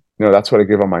 that's what I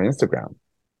give on my Instagram,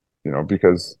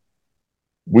 because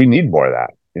we need more of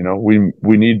that.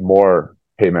 We need more.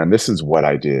 Hey man, this is what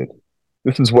I did.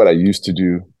 This is what I used to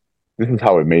do. This is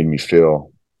how it made me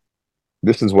feel.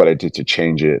 This is what I did to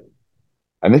change it.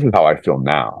 And this is how I feel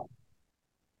now.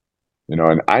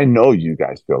 And I know you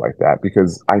guys feel like that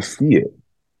because I see it.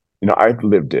 I've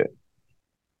lived it.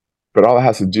 But all you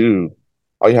have to do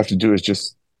is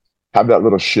just have that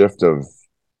little shift of,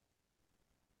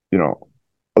 a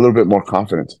little bit more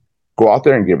confidence. Go out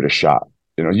there and give it a shot.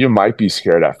 You might be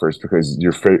scared at first because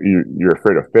you're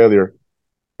afraid of failure.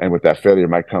 And with that failure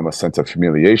might come a sense of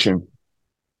humiliation.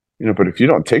 But if you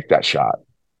don't take that shot,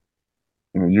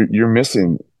 you're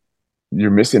missing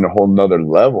a whole nother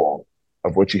level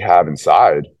of what you have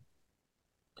inside.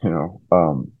 And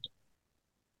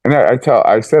I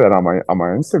say that on my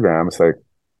Instagram. It's like,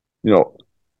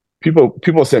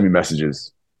 people send me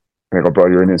messages and they go, bro,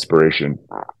 you're an inspiration,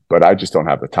 but I just don't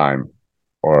have the time,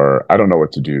 or I don't know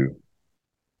what to do.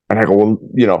 And I go, well,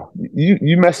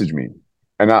 you message me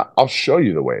and I'll show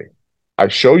you the way. I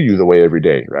show you the way every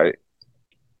day, right?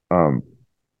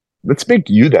 Let's make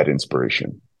you that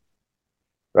inspiration,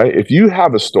 right? If you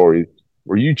have a story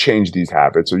where you change these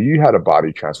habits or you had a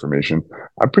body transformation,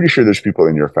 I'm pretty sure there's people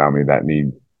in your family that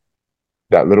need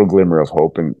that little glimmer of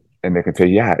hope, and they can say,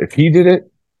 yeah, if he did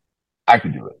it, I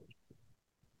could do it.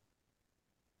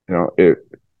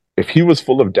 If he was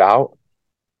full of doubt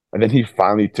and then he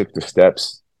finally took the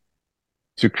steps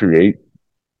to create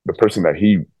the person that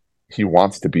he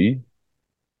wants to be,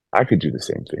 I could do the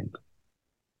same thing.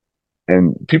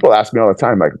 And people ask me all the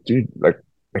time, like, dude, like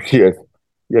you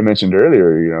mentioned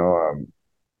earlier,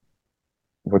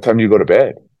 what time do you go to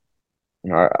bed?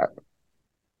 I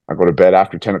go to bed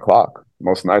after 10 o'clock.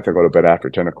 Most nights I go to bed after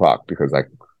 10 o'clock because I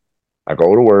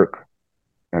go to work,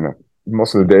 and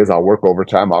most of the days I'll work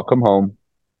overtime. I'll come home,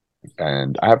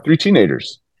 and I have 3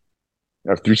 teenagers.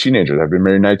 I've been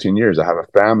married 19 years. I have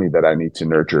a family that I need to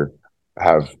nurture. I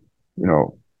have,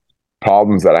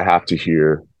 problems that I have to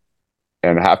hear,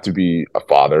 and I have to be a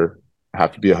father. I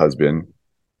have to be a husband.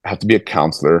 I have to be a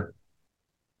counselor.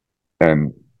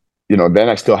 And, then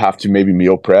I still have to maybe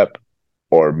meal prep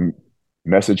or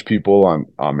message people on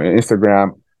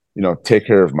Instagram, take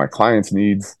care of my clients'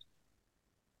 needs.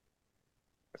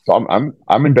 So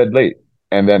I'm in bed late,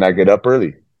 and then I get up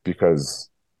early because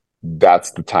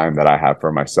that's the time that I have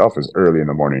for myself is early in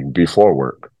the morning before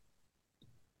work.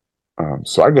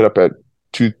 So I get up at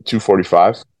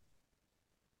 2:45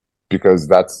 because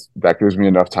that gives me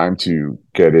enough time to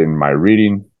get in my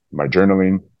reading, my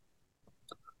journaling,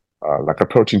 like a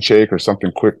protein shake or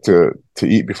something quick to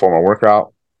eat before my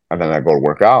workout, and then I go to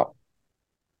work out.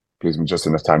 Gives me just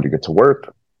enough time to get to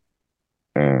work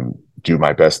and do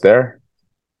my best there,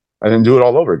 and then do it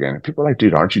all over again. And people are like,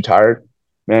 dude, aren't you tired?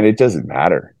 Man, it doesn't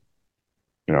matter.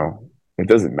 You know, it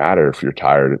doesn't matter if you're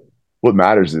tired. What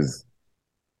matters is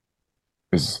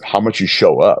how much you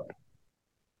show up.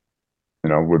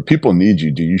 You know, when people need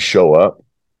you, do you show up,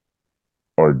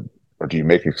 or do you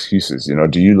make excuses? You know,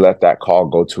 do you let that call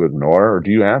go to ignore, or do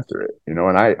you answer it? You know,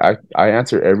 and I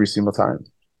answer every single time.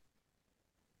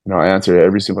 You know, I answer it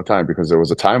every single time, because there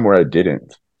was a time where I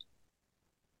didn't.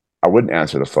 I wouldn't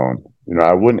answer the phone. You know,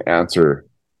 I wouldn't answer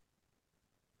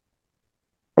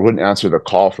the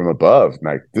call from above.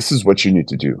 Like, this is what you need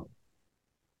to do.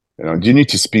 You know, you need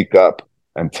to speak up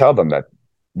and tell them that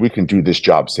we can do this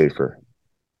job safer.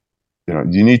 You know,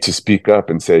 you need to speak up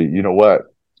and say, you know what,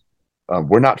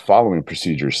 we're not following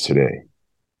procedures today.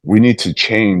 We need to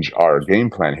change our game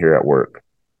plan here at work.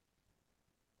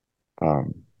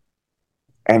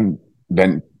 And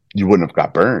then you wouldn't have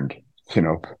got burned, you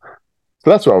know. So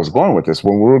that's where I was going with this.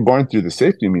 When we were going through the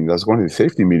safety meetings, I was going to the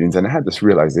safety meetings, and I had this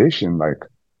realization, like,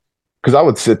 because I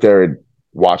would sit there and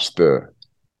watch the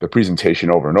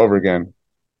presentation over and over again,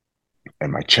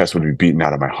 and my chest would be beating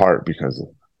out of my heart, because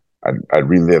I'd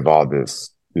relive all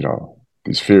this, you know,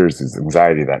 these fears, this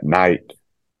anxiety, that night,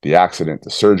 the accident,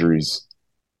 the surgeries,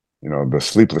 you know, the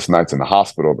sleepless nights in the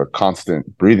hospital, the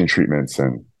constant breathing treatments,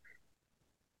 and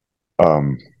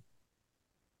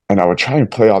I would try and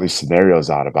play all these scenarios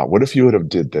out about, what if you would have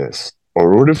did this,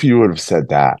 or what if you would have said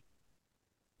that,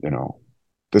 you know,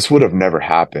 this would have never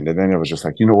happened. And then it was just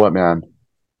like, you know what, man,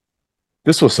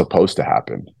 this was supposed to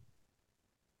happen.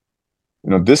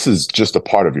 You know, this is just a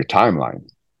part of your timeline.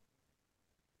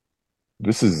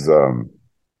 This is,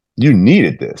 you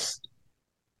needed this.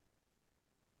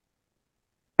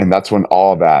 And that's when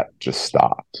all that just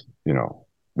stopped, you know,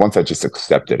 once I just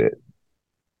accepted it.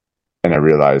 And I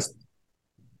realized,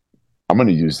 I'm going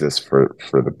to use this for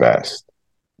the best,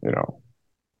 you know.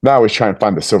 Now I always try and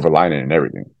find the silver lining in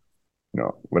everything. You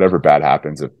know, whatever bad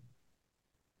happens, if,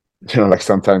 you know, like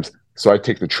sometimes, so I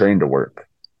take the train to work,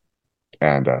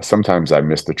 and sometimes I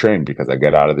miss the train because I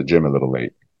get out of the gym a little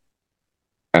late,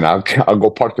 and I'll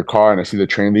go park the car, and I see the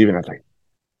train leaving. I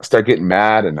start getting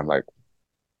mad, and I'm like,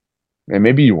 man,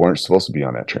 maybe you weren't supposed to be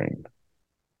on that train,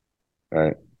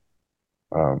 right?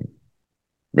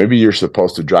 Maybe you're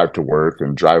supposed to drive to work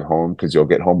and drive home, because you'll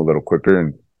get home a little quicker,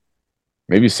 and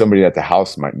maybe somebody at the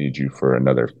house might need you for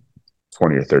another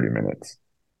 20 or 30 minutes.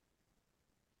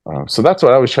 So that's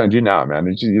what I was trying to do now, man.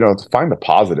 You know, to find the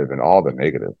positive in all the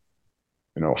negative.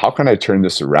 You know, how can I turn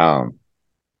this around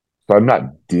so I'm not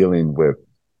dealing with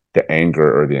the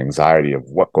anger or the anxiety of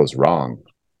what goes wrong?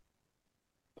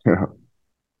 You know,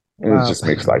 and Wow. It just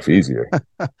makes life easier.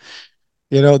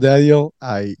 You know, Daniel,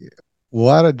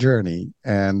 what a journey.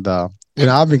 And you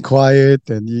know, I've been quiet,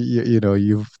 and you know,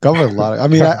 you've covered a lot. I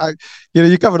mean, you know,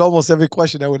 you covered almost every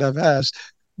question I would have asked.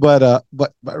 But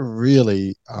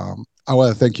really, I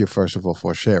want to thank you first of all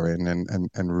for sharing and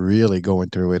really going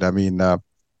through it. I mean,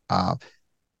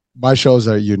 my shows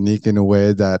are unique in a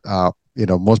way that you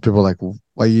know, most people are like,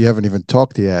 well, you haven't even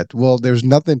talked yet. Well, there's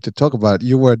nothing to talk about.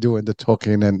 You were doing the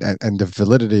talking, and the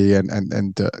validity and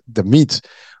the meat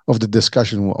of the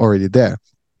discussion were already there.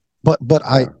 But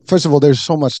I, first of all, there's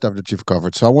so much stuff that you've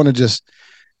covered, so I want to just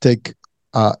take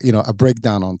you know, a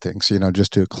breakdown on things, you know,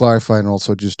 just to clarify, and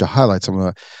also just to highlight some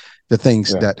of the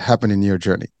things that happen in your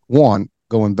journey. One,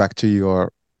 going back to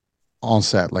your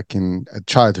onset, like in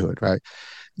childhood, right?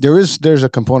 There's a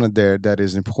component there that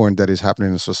is important, that is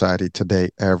happening in society today,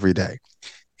 every day.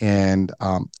 And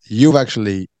you've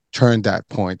actually turned that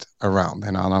point around,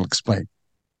 and I'll explain.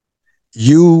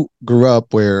 You grew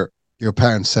up where your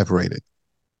parents separated,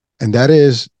 and that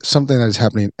is something that is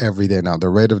happening every day now. The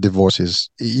rate of divorce is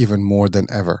even more than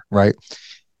ever, right?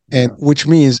 And which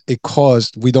means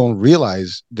we don't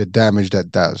realize the damage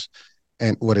that does.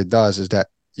 And what it does is that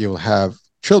you'll have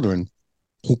children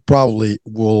who probably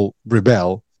will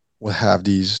rebel, will have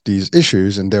these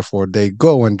issues, and therefore they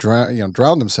go and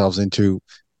drown themselves into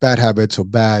bad habits or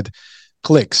bad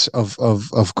cliques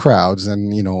of crowds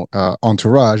and, you know,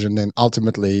 entourage, and then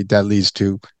ultimately that leads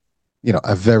to, you know,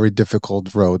 a very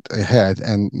difficult road ahead,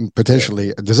 and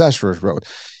potentially a disastrous road.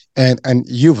 And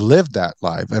you've lived that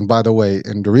life. And by the way,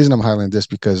 and the reason I'm highlighting this,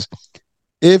 because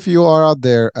if you are out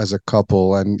there as a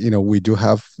couple, and, you know, we do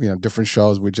have, you know, different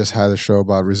shows. We just had a show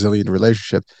about resilient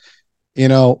relationship. You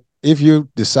know, if you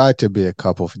decide to be a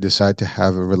couple, if you decide to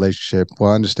have a relationship,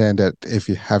 well, understand that if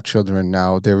you have children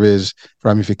now, there is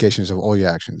ramifications of all your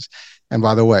actions. And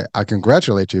by the way, I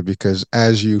congratulate you because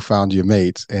as you found your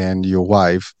mate and your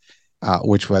wife,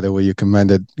 which by the way you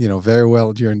commended, very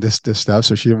well during this stuff,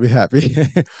 so she'll be happy.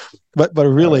 but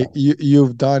really,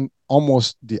 you've done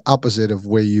almost the opposite of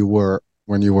where you were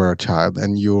when you were a child,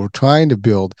 and you're trying to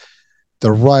build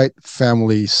the right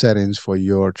family settings for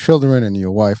your children and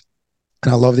your wife.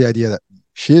 And I love the idea that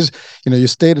she's, you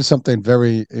stated something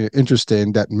very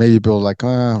interesting that maybe people are like,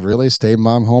 really, stay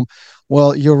mom home?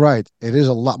 Well, you're right. It is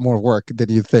a lot more work than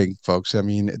you think, folks. I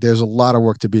mean, there's a lot of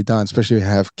work to be done, especially if you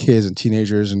have kids and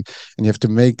teenagers, and you have to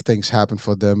make things happen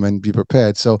for them and be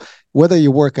prepared. So whether you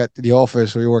work at the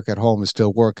office or you work at home, it's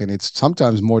still work, and it's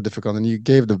sometimes more difficult. And you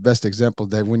gave the best example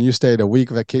that when you stayed a week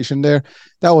vacation there,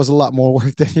 that was a lot more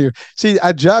work than you see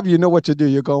at job. You know what to do.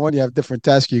 You go on, you have different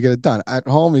tasks, you get it done. At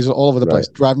home, he's all over the place.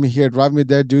 Drive me here, drive me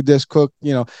there, do this, cook.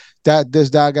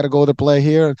 That I got to go to play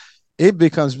here. It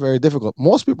becomes very difficult.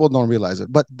 Most people don't realize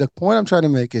it. But the point I'm trying to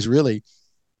make is really,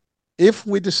 if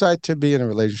we decide to be in a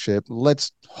relationship,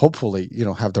 let's hopefully,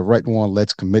 have the right one.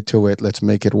 Let's commit to it. Let's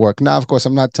make it work. Now, of course,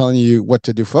 I'm not telling you what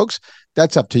to do, folks.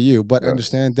 That's up to you. But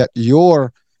understand that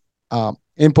your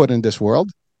input in this world,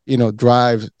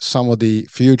 drives some of the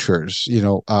futures,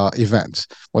 events.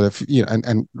 Or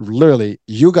and literally,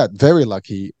 you got very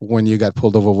lucky when you got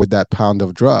pulled over with that pound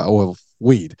of drug or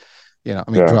weed.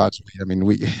 Drugs.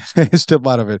 We it's still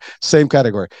part of it. Same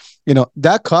category.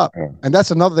 That cop, and that's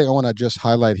another thing I want to just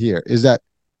highlight here is that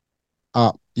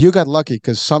you got lucky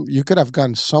because you could have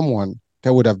gotten someone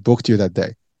that would have booked you that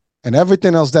day, and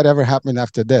everything else that ever happened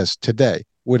after this today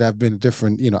would have been a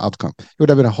different, outcome. It would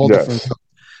have been a whole different.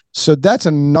 So that's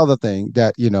another thing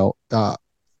that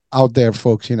out there,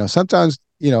 folks. Sometimes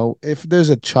if there's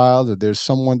a child or there's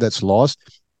someone that's lost.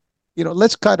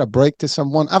 Let's cut a break to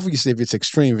someone. Obviously, if it's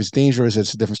extreme, if it's dangerous,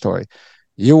 it's a different story.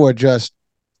 You were just,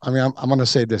 I'm going to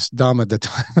say this, dumb at the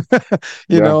time.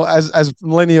 As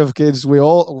millennial kids, we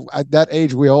all, at that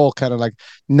age, we all kind of like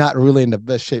not really in the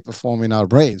best shape of forming our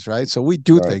brains, right? So we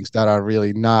do things that are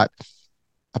really not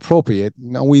appropriate.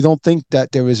 No, we don't think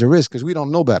that there is a risk because we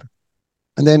don't know better.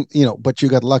 And then, but you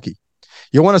got lucky.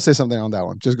 You want to say something on that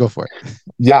one? Just go for it.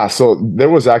 Yeah. So there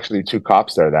was actually 2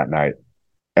 cops there that night.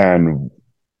 And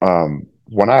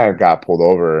when I got pulled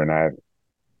over, and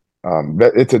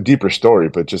it's a deeper story,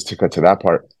 but just to cut to that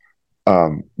part,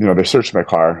 they searched my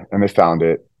car and they found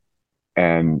it.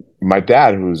 And my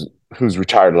dad, who's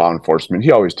retired law enforcement,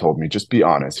 he always told me, just be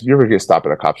honest. If you ever get stopped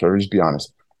at a cop's car, just be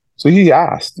honest. So he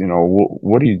asked,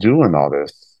 what do you do in all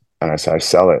this? And I said, I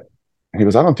sell it. And he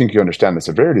goes, I don't think you understand the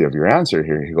severity of your answer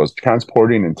here. He goes,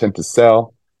 transporting, intent to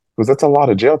sell. He goes, that's a lot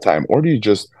of jail time. Or do you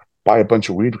just buy a bunch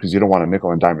of weed because you don't want to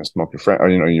nickel and dime and smoke your friend, or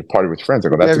you party with friends? I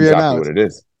go, that's exactly what it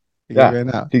is. He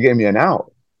gave me an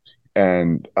out,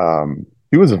 and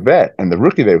he was a vet, and the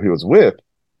rookie that he was with,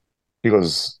 he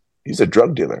goes, he's a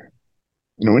drug dealer.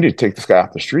 We need to take this guy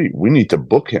off the street. We need to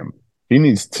book him. He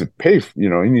needs to pay. He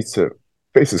needs to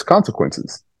face his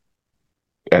consequences.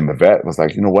 And the vet was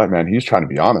like, you know what, man? He's trying to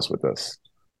be honest with us.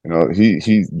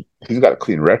 He's got a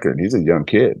clean record. He's a young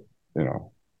kid.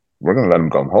 We're gonna let him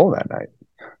go home that night.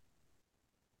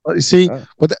 You see,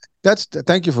 but that's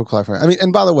thank you for clarifying.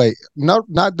 And by the way,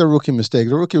 not the rookie mistake.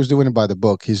 The rookie was doing it by the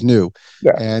book. He's new,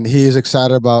 and he is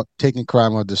excited about taking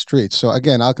crime off the streets. So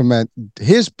again, I'll commend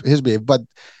his behavior. But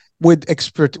with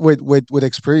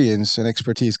experience and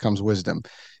expertise comes wisdom,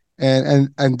 and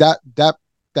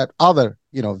that other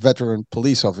veteran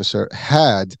police officer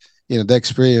had the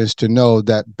experience to know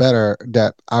that better.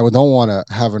 That I don't want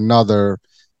to have another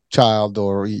child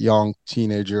or young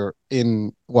teenager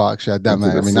actually at that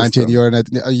man, 19, you're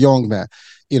a young man,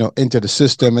 into the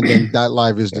system, and then that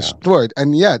life is destroyed.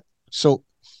 And yet, so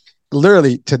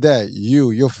literally today,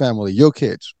 your family, your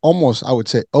kids, almost, I would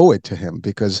say, owe it to him,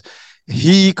 because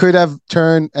he could have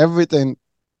turned everything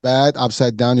bad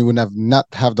upside down. You would not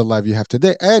have the life you have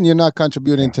today, and you're not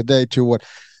contributing today to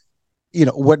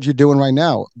what you're doing right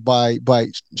now by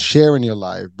sharing your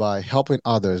life, by helping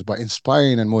others, by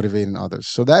inspiring and motivating others.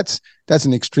 So that's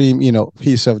an extreme,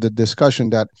 piece of the discussion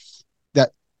that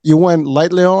you went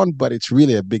lightly on, but it's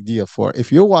really a big deal for,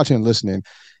 if you're watching and listening,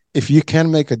 if you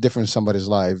can make a difference in somebody's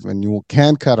life and you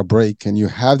can cut a break and you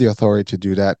have the authority to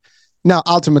do that. Now,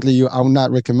 ultimately, I'm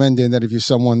not recommending that if you're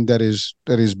someone that is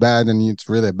bad and it's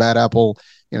really a bad apple,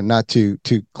 not to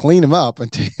clean them up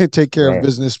and take care of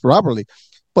business properly.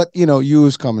 But,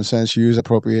 use common sense, use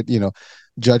appropriate,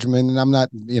 judgment. And I'm not,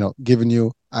 giving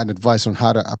you an advice on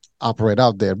how to operate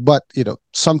out there. But,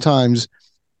 sometimes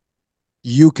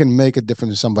you can make a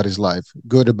difference in somebody's life,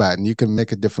 good or bad. And you can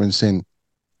make a difference in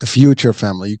a future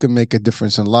family. You can make a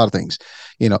difference in a lot of things.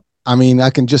 I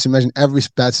can just imagine every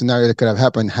bad scenario that could have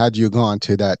happened had you gone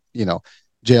to that,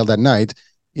 jail that night,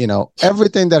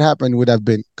 everything that happened would have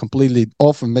been completely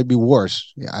off and maybe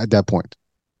worse at that point.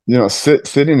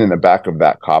 Sitting in the back of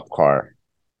that cop car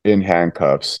in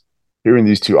handcuffs, hearing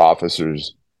these two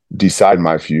officers decide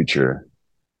my future,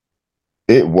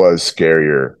 it was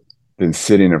scarier than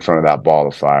sitting in front of that ball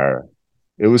of fire.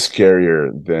 It was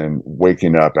scarier than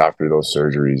waking up after those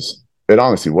surgeries. It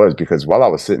honestly was, because while I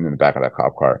was sitting in the back of that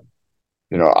cop car,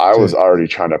 I was already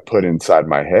trying to put inside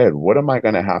my head, what am I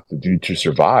going to have to do to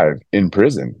survive in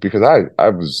prison? Because I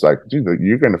was like, dude,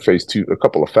 you're going to face a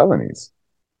couple of felonies.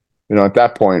 At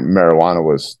that point, marijuana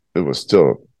was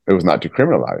not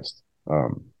decriminalized.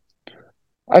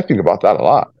 I think about that a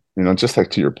lot, just like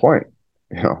to your point,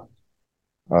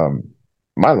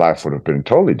 my life would have been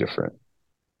totally different.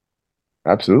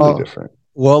 Absolutely different.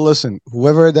 Well, listen,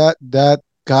 whoever that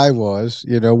guy was,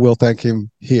 we'll thank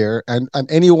him here, and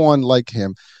anyone like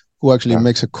him who actually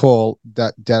makes a call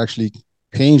that actually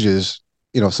changes,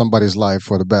 somebody's life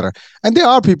for the better. And there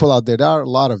are people out there. There are a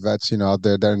lot of vets, out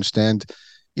there that understand,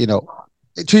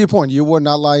 to your point, you were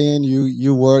not lying.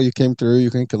 You came through, you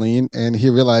came clean, and he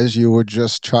realized you were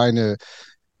just trying to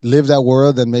live that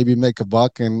world and maybe make a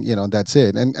buck, and that's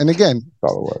it. And again,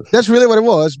 that's really what it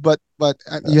was. But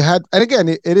you had, and again,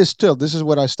 it is still. This is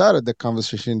what I started the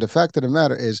conversation. The fact of the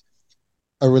matter is,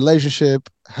 a relationship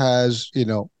has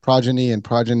progeny, and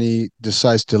progeny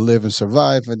decides to live and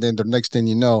survive, and then the next thing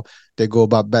you know, they go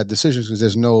about bad decisions because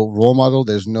there's no role model,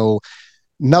 there's no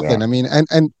nothing. Yeah. I mean,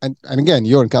 and again,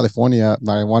 you're in California,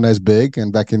 marijuana is big,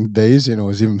 and back in the days, it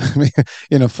was even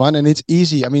fun, and it's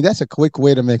easy. I mean, that's a quick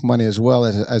way to make money as well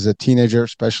as a teenager,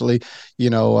 especially.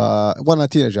 Well,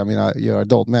 not teenager. I mean, you're an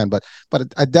adult man, but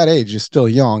at that age, you're still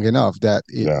young enough that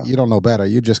you don't know better.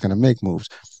 You're just going to make moves.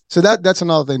 So that's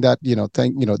another thing that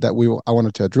that I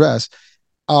wanted to address.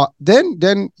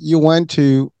 Then you went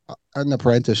to an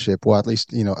apprenticeship, or at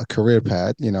least a career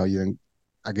path.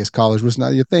 I guess college was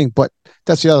not your thing, but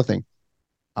that's the other thing.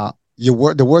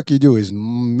 The work you do is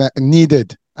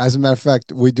needed. As a matter of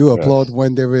fact, we do applaud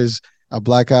when there is a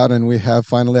blackout and we have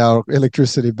finally our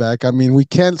electricity back. I mean, we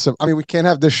can't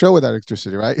have this show without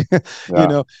electricity, right?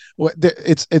 Yeah.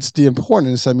 It's the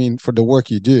importance, for the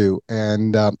work you do.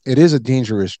 And it is a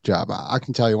dangerous job. I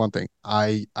can tell you one thing.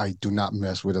 I do not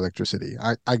mess with electricity.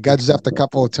 I got zapped a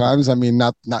couple of times.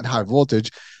 Not high voltage,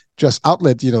 just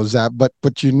outlet, zap, but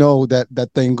that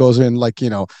thing goes in like,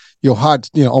 your heart,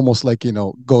 almost like,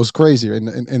 goes crazy in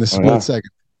a split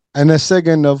second. And a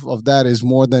second of that is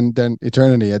more than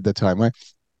eternity at the time, right?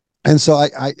 And so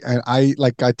I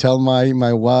tell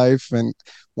my wife, and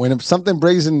when something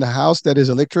breaks in the house that is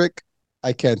electric,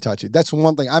 I can't touch it. That's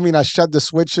one thing. I shut the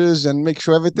switches and make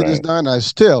sure everything is done. I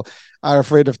still are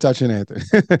afraid of touching anything.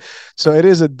 So it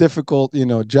is a difficult,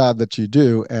 job that you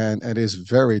do, and it is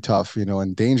very tough,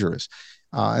 and dangerous.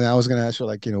 And I was going to ask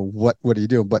you, what do you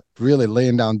do? But really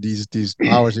laying down these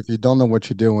hours, if you don't know what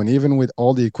you're doing, even with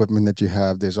all the equipment that you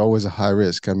have, there's always a high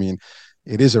risk.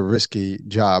 It is a risky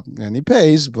job, and it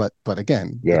pays, but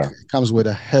again, it comes with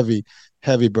a heavy,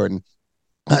 heavy burden.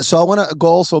 So I want to go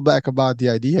also back about the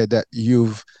idea that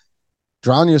you've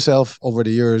drowned yourself over the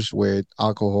years with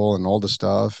alcohol and all the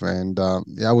stuff, and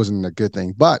that wasn't a good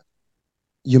thing. But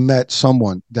you met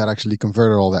someone that actually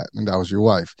converted all that, and that was your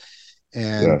wife.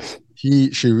 And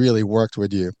she really worked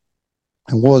with you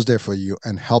and was there for you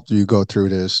and helped you go through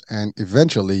this. And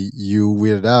eventually you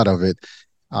weirded out of it.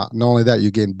 Not only that,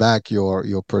 you gained back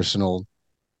your personal,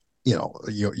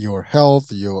 your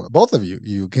health, both of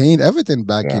you gained everything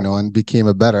back, and became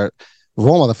a better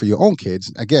role model for your own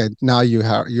kids. Again, now you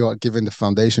are giving the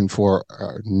foundation for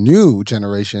a new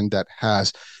generation that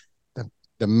has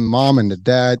the mom and the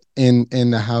dad in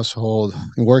the household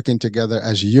working together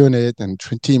as a unit and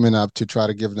teaming up to try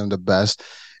to give them the best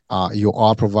you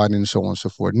are providing, so on and so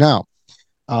forth. Now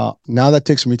that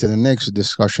takes me to the next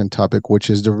discussion topic, which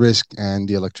is the risk and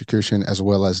the electrocution, as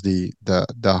well as the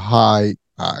high,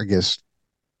 I guess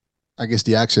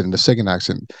the accident, the second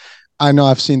accident. I know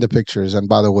I've seen the pictures, and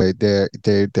by the way,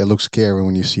 they look scary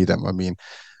when you see them.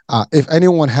 If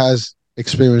anyone has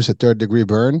experienced a third-degree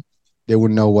burn, they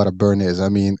would know what a burn is.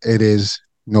 It is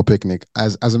no picnic.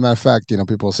 As a matter of fact,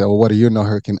 people say, well, what do you know,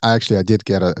 Hurricane? I did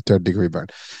get a third-degry burn,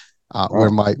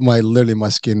 where my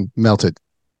skin melted.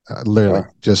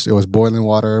 Just, it was boiling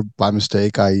water by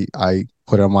mistake. I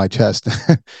put it on my chest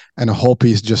and a whole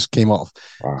piece just came off.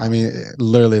 Wow.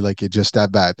 Literally, like, it just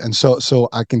that bad. And so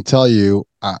I can tell you,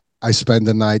 I spent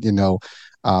the night,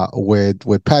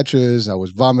 with patches. I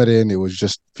was vomiting. It was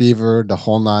just fever, the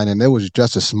whole nine, and it was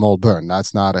just a small burn.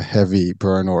 That's not a heavy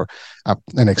burn or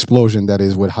an explosion that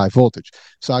is with high voltage.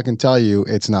 So I can tell you,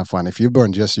 it's not fun. If you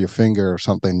burn just your finger or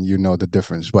something, you know the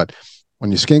difference. But When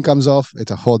your skin comes off,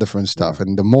 it's a whole different stuff.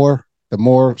 And the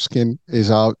more skin is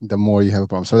out, the more you have a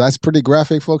problem. So that's pretty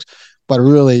graphic, folks. But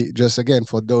really, just again,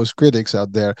 for those critics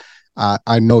out there,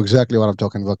 I know exactly what I'm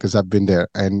talking about because I've been there.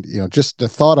 And just the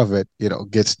thought of it,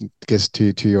 gets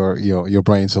to your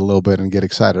brains a little bit and get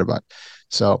excited about it.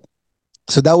 So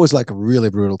that was like a really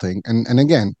brutal thing. And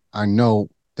again, I know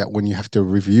that when you have to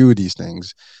review these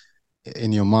things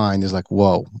in your mind is like,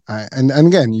 whoa. And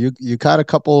again, you got a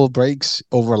couple of breaks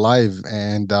over live,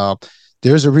 and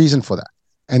there's a reason for that.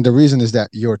 And the reason is that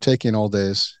you're taking all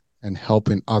this and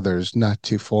helping others not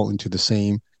to fall into the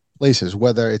same places,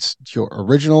 whether it's your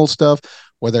original stuff,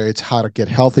 whether it's how to get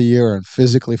healthier and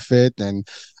physically fit and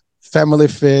family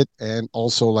fit, and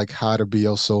also like how to be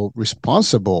also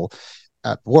responsible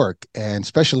at work, and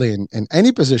especially in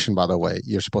any position, by the way,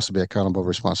 you're supposed to be accountable,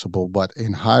 responsible, but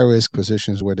in high risk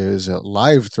positions where there is a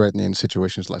life threatening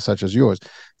situations like such as yours,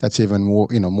 that's even more,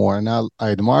 more. And I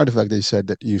admire the fact that you said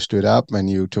that you stood up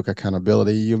and you took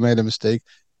accountability. You made a mistake,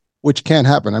 which can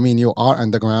happen. I mean, you are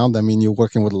underground. I mean, you're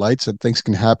working with lights and things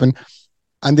can happen.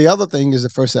 And the other thing is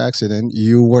the first accident,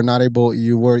 you were not able,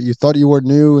 you thought you were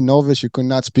new, novice, you could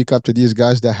not speak up to these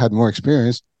guys that had more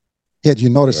experience. Yet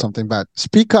you notice something bad.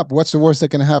 Speak up. What's the worst that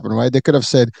can happen, right? They could have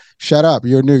said, shut up,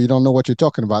 you're new, you don't know what you're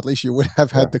talking about. At least you would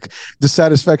have had the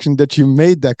satisfaction that you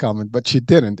made that comment, but you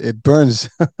didn't. It burns.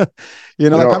 How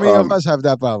many of us have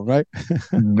that problem, right?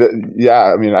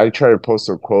 I mean, I try to post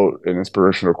an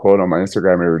inspirational quote on my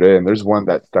Instagram every day, and there's one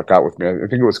that stuck out with me. I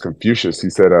think it was Confucius.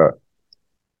 He said,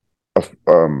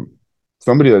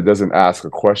 somebody that doesn't ask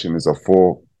a question is a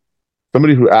fool.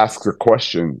 Somebody who asks a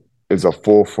question is a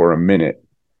fool for a minute.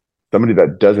 Somebody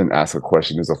that doesn't ask a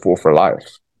question is a fool for life.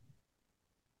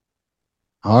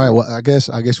 All right. Well, I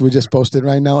guess we just posted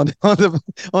right now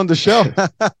on the show.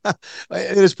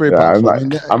 It is pretty powerful.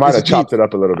 I might have chopped it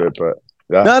up a little bit, but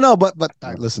yeah. No. But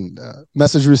listen,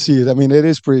 message received. I mean, it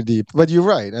is pretty deep. But you're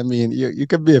right. I mean, you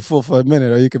could be a fool for a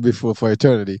minute, or you could be a fool for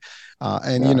eternity.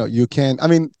 You can. I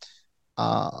mean,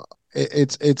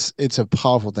 it's a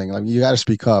powerful thing. Like, you got to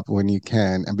speak up when you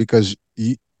can, and because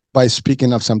by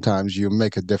speaking up, sometimes you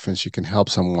make a difference. You can help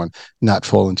someone not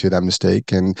fall into that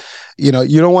mistake. And, you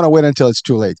don't want to wait until it's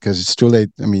too late, because it's too late.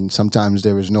 I mean, sometimes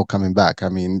there is no coming back. I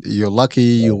mean, you're lucky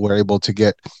you were able to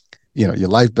get, your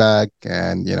life back,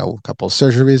 and, a couple of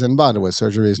surgeries. And by the way,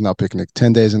 surgery is not picnic,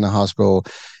 10 days in the hospital.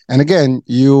 And again,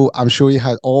 I'm sure you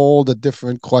had all the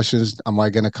different questions. Am I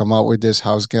going to come out with this?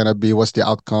 How's it going to be? What's the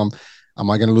outcome? Am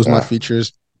I going to lose my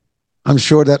features? I'm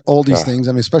sure that all these things,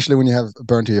 I mean, especially when you have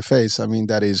burn to your face, I mean,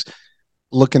 that is,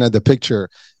 looking at the picture,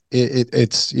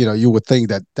 it's you would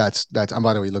think that's and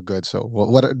by the way, you look good. So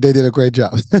what they did a great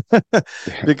job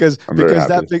because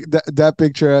that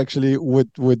picture actually would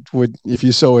if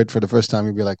you saw it for the first time,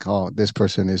 you'd be like, oh, this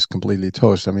person is completely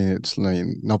toast. I mean, it's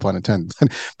no pun intended,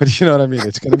 but you know what I mean.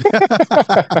 It's gonna be.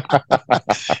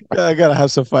 I gotta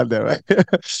have some fun there, right?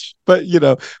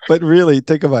 but really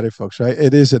think about it, folks. Right?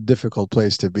 It is a difficult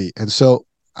place to be, and so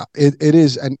it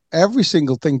is, and every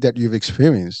single thing that you've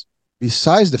experienced,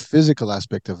 besides the physical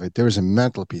aspect of it, there is a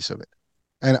mental piece of it.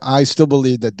 And I still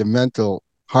believe that the mental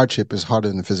hardship is harder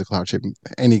than the physical hardship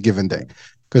any given day.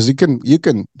 Because you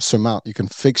can surmount, you can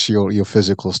fix your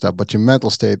physical stuff, but your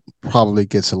mental state probably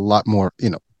gets a lot more,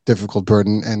 difficult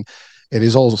burden. And it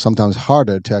is also sometimes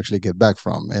harder to actually get back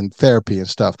from, and therapy and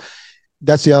stuff.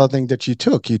 That's the other thing that you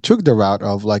took. You took the route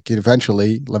of like,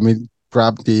 eventually, let me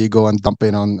grab the ego and dump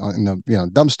it on the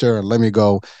dumpster, and let me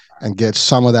go and get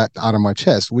some of that out of my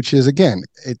chest, which is, again,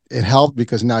 it helped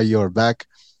because now you're back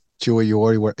to where you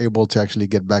were able to actually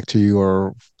get back to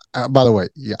your, by the way,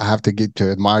 I have to get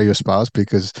to admire your spouse,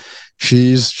 because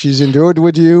she's endured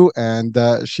with you, and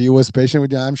she was patient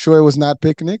with you. I'm sure it was not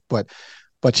picnic, but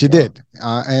she did.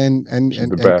 And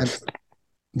the best.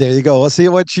 There you go. Let's see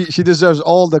what she deserves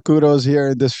all the kudos here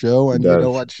in this show. And you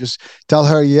know what? Just tell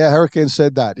her, Hurricane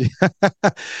said that.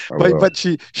 but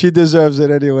she deserves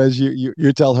it anyways.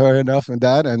 You tell her enough and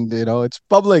that, and it's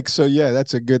public. So yeah,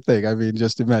 that's a good thing. I mean,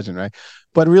 just imagine, right?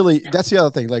 But really, that's the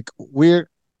other thing. Like,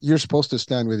 you're supposed to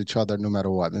stand with each other no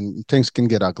matter what, and things can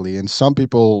get ugly. And some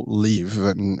people leave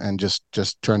and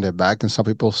just turn their back, and some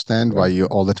people stand by you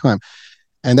all the time.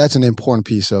 And that's an important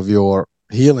piece of your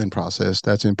healing process.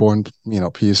 That's an important,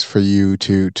 piece for you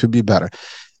to be better.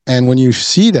 And when you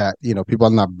see that, people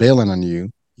are not bailing on you,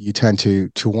 you tend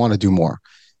to want to do more.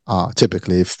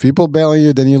 Typically, if people bail on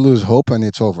you, then you lose hope and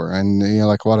it's over. And you're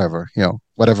like, whatever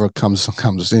comes,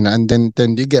 and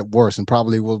then you get worse and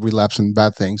probably will relapse in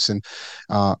bad things. And,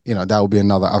 that will be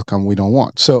another outcome we don't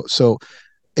want. So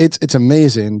it's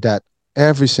amazing that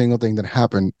every single thing that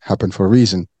happened for a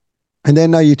reason. And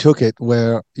then now you took it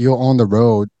where you're on the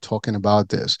road talking about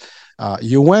this.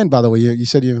 You went, by the way, you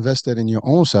said you invested in your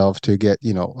own self to get,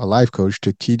 a life coach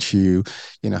to teach you,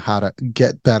 how to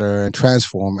get better and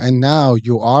transform. And now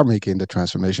you are making the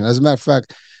transformation. As a matter of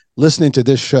fact, listening to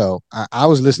this show, I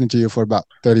was listening to you for about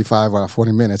 35 or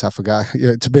 40 minutes. I forgot.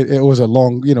 It was a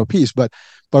long, piece, but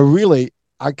really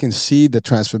I can see the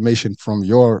transformation from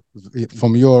your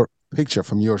picture,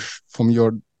 from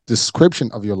your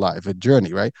description of your life, a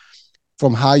journey, right?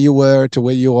 From how you were to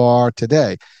where you are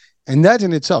today. And that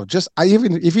in itself, you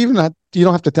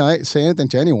don't have to say anything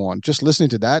to anyone, just listening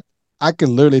to that, I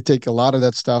can literally take a lot of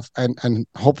that stuff and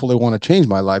hopefully want to change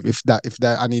my life if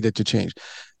that I needed to change.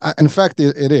 In fact,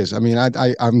 it is. I mean,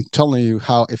 I'm telling you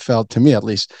how it felt to me, at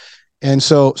least. And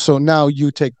so now you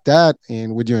take that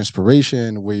in with your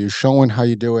inspiration, where you're showing how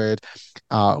you do it,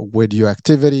 with your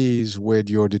activities, with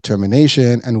your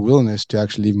determination and willingness to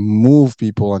actually move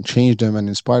people and change them and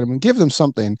inspire them and give them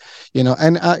something,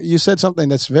 And you said something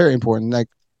that's very important, like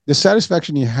the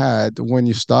satisfaction you had when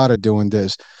you started doing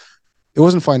this. It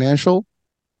wasn't financial,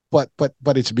 but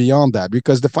it's beyond that,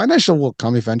 because the financial will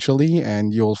come eventually,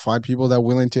 and you'll find people that are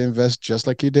willing to invest just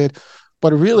like you did.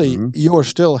 But really, you're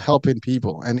still helping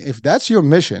people. And if that's your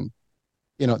mission,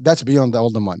 that's beyond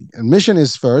all the money. And mission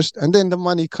is first, and then the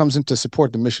money comes in to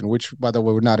support the mission, which, by the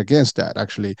way, we're not against that.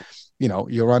 Actually,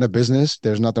 you run a business,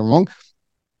 there's nothing wrong.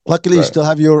 Luckily, you still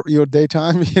have your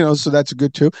daytime, so that's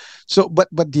good too. So, but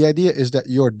the idea is that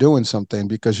you're doing something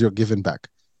because you're giving back.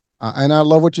 And I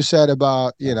love what you said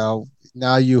about,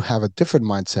 now you have a different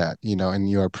mindset, in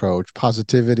your approach.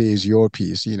 Positivity is your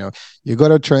piece. You go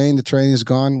to a train, the train is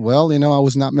gone. Well, I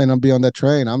was not meant to be on that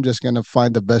train. I'm just going to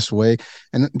find the best way.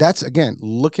 And that's, again,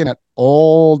 looking at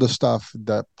all the stuff,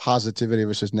 the positivity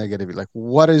versus negativity. Like,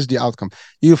 what is the outcome?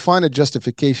 You find a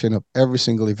justification of every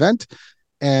single event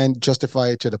and justify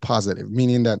it to the positive,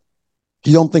 meaning that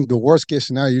you don't think the worst case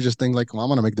scenario. You just think like, well, I'm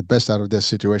going to make the best out of this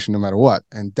situation no matter what.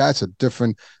 And that's a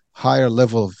different, higher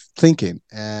level of thinking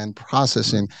and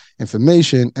processing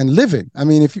information and living. I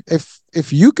mean,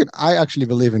 if you can, I actually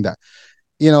believe in that.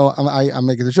 I'm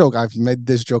making the joke. I've made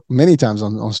this joke many times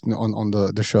on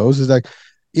the shows. Is like,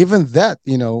 even that,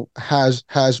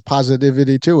 has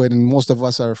positivity to it, and most of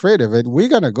us are afraid of it. We're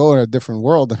gonna go in a different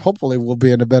world, and hopefully we'll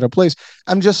be in a better place.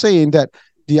 I'm just saying that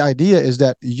the idea is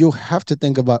that you have to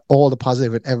think about all the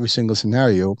positive in every single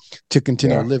scenario to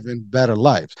continue living better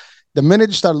lives. The minute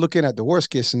you start looking at the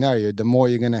worst case scenario, the more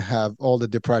you're going to have all the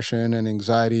depression and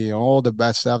anxiety and all the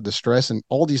bad stuff, the stress, and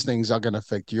all these things are going to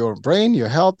affect your brain, your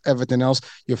health, everything else,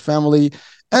 your family,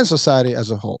 and society as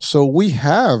a whole. So we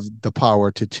have the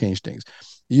power to change things.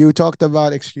 You talked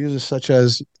about excuses such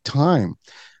as time.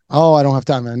 Oh, I don't have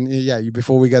time. And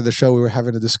before we got the show, we were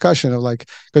having a discussion of like,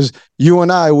 because you and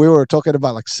I, we were talking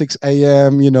about like 6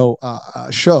 a.m.,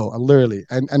 show, literally.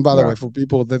 And by the way, for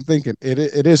people that thinking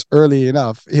it is early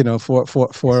enough,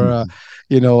 for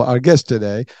our guest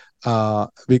today,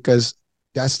 because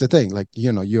that's the thing. Like,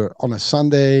 you're on a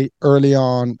Sunday early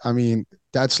on. I mean,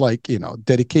 that's like,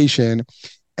 dedication.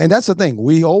 And that's the thing.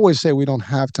 We always say we don't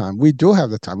have time. We do have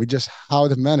the time. We just how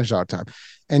to manage our time.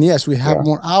 And yes, we have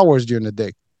more hours during the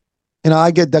day.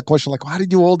 I get that question like, how do you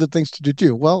do all the things to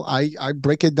do? Well, I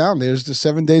break it down. There's the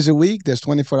 7 days a week. There's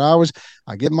 24 hours.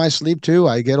 I get my sleep too.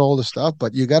 I get all the stuff,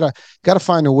 but you gotta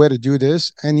find a way to do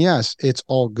this. And yes, it's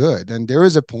all good. And there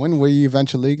is a point where you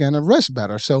eventually gonna rest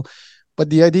better. So, but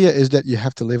the idea is that you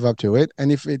have to live up to it.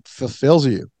 And if it fulfills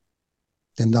you,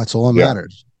 then that's all that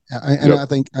matters. And I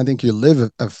think you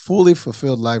live a fully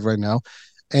fulfilled life right now,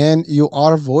 and you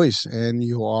are a voice, and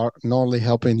you are not only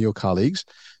helping your colleagues,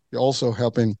 you're also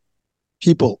helping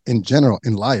people in general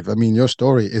in life. I mean, your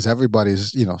story is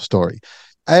everybody's, story.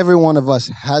 Every one of us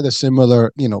had a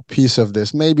similar, piece of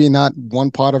this, maybe not one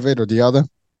part of it or the other,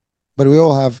 but we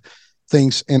all have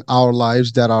things in our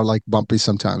lives that are like bumpy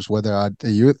sometimes, whether at a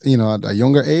youth, at a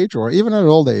younger age or even at an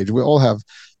old age. We all have,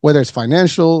 whether it's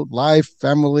financial, life,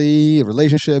 family,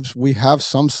 relationships, we have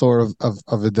some sort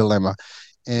of a dilemma.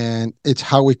 And it's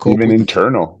how we cope. Even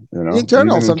internal,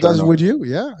 Internal sometimes with you.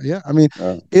 Yeah. I mean,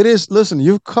 it is, listen,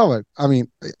 you've covered, I mean,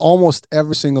 almost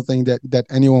every single thing that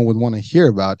anyone would want to hear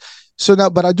about. So now,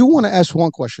 but I do want to ask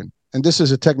one question, and this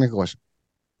is a technical question.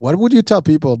 What would you tell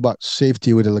people about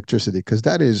safety with electricity? Because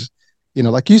that is,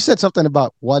 like you said something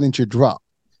about why didn't you drop?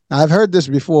 Now, I've heard this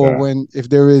before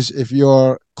if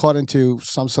you're caught into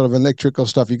some sort of electrical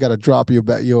stuff, you got to drop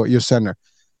your sender.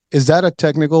 Is that a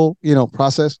technical,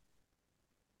 process?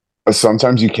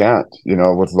 Sometimes you can't,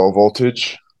 with low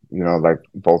voltage, like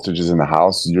voltages in the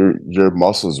house, your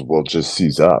muscles will just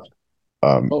seize up.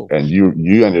 And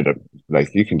you ended up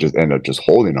like, you can just end up just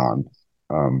holding on.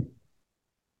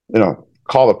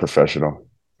 Call a professional.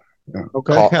 Yeah.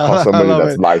 Okay, Call I somebody love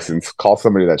that's it. licensed. Call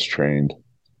somebody that's trained.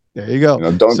 There you go.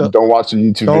 So Don't watch the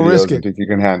YouTube don't risk videos and it. think you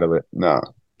can handle it. No,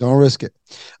 Don't risk it.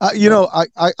 no.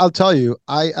 I'll tell you,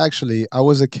 I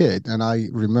was a kid and I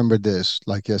remember this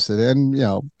like yesterday.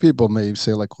 And, people may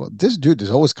say like, well, this dude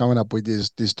is always coming up with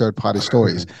these third party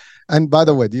stories. And by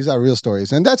the way, these are real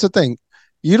stories. And that's the thing.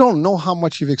 You don't know how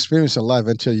much you've experienced in life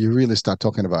until you really start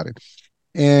talking about it.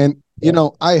 And,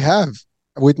 I have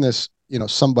witnessed,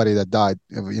 somebody that died,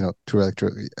 through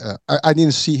electricity. I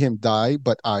didn't see him die,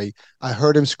 but I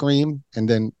heard him scream. And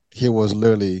then he was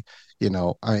literally,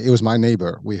 it was my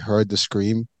neighbor. We heard the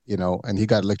scream, and he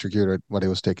got electrocuted when he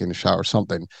was taking a shower or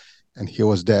something. And he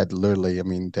was dead, literally. I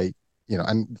mean,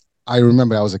 and I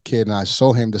remember I was a kid and I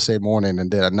saw him the same morning,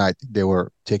 and then at night they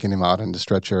were taking him out in the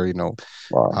stretcher,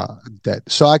 Wow. dead.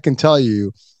 So I can tell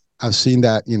you, I've seen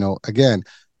that, again,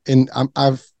 and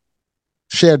I've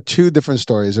shared two different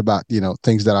stories about,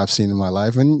 things that I've seen in my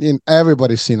life. And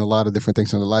everybody's seen a lot of different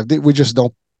things in their life. We just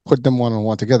don't put them one on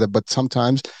one together. But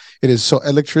sometimes it is. So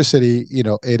electricity,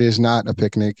 it is not a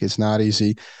picnic. It's not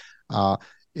easy. Uh,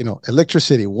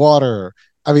 electricity, water.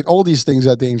 I mean, all these things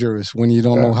are dangerous when you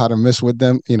don't know how to mess with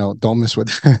them. Don't mess with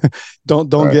them.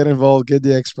 don't Right. get involved. Get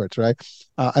the experts, right?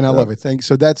 And I Yeah. love it. Thanks.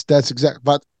 So that's exact.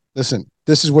 But listen,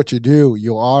 this is what you do.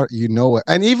 You know it.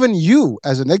 And even you,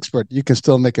 as an expert, you can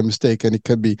still make a mistake, and it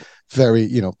could be very,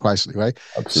 pricey, right?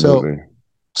 So Absolutely.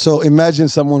 so imagine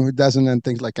someone who doesn't and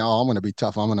thinks like, oh, I'm going to be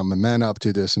tough. I'm going to man up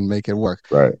to this and make it work.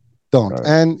 Right. Don't. Right.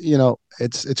 And,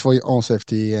 it's for your own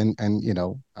safety, and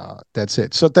that's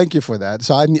it. So thank you for that.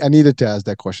 So I needed to ask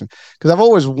that question because I've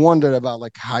always wondered about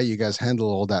like how you guys handle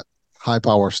all that high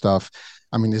power stuff.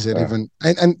 I mean, is it Yeah. even,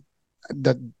 and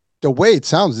the way it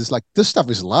sounds is like this stuff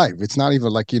is live. It's not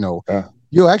even like, Yeah.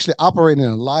 you're actually operating in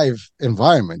a live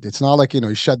environment. It's not like,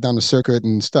 you shut down the circuit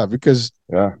and stuff because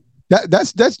Yeah.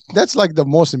 that's like the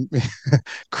most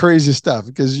crazy stuff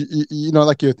because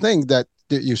like you think that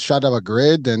you shut up a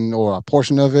grid or a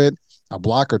portion of it, a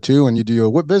block or two, and you do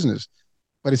your business,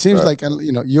 but it seems Right.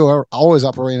 like you are always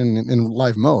operating in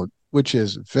live mode, which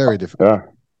is very difficult. Yeah.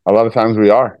 A lot of times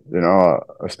we are,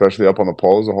 especially up on the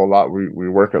poles a whole lot. We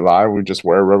work it live. We just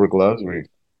wear rubber gloves. We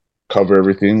cover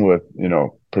everything with,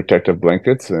 protective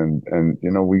blankets and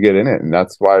we get in it. And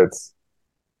that's why it's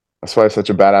such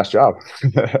a badass job.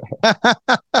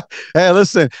 Hey,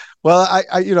 listen. Well,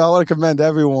 I want to commend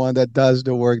everyone that does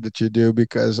the work that you do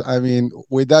because I mean,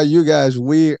 without you guys,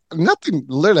 we nothing.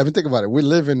 Literally, I mean, think about it. We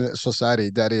live in a society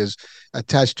that is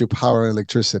attached to power and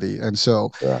electricity, and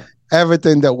so Yeah.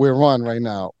 everything that we run right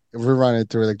now, we run it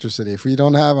through electricity. If we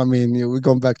don't have, I mean, we're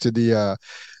going back to the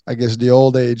I guess the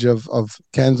old age of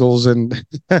candles and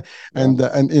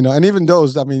and even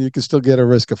those, I mean, you can still get a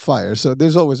risk of fire. So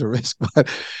there's always a risk,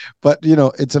 but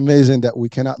it's amazing that we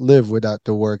cannot live without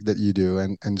the work that you do,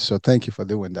 and so thank you for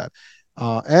doing that.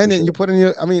 And then you put in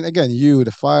your, I mean, again,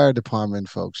 the fire department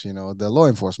folks, the law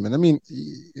enforcement. I mean,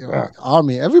 Yeah.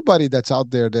 army, everybody that's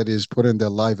out there that is putting their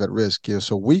life at risk,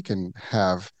 so we can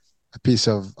have a piece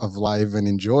of life and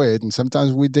enjoy it. And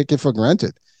sometimes we take it for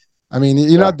granted. I mean,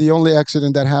 you're not the only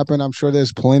accident that happened. I'm sure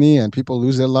there's plenty, and people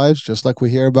lose their lives, just like we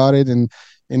hear about it in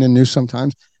the news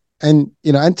sometimes. And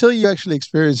until you actually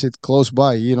experience it close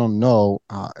by, you don't know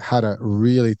how to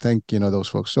really thank those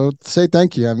folks. So say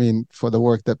thank you. I mean, for the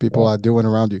work that people are doing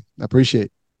around you. I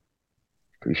appreciate.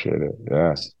 Appreciate it.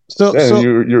 Yeah. So Yeah. so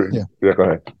Yeah. Go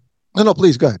ahead. no,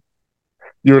 please go ahead.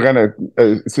 You were gonna.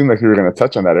 It seemed like you were gonna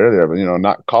touch on that earlier, but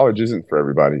not college isn't for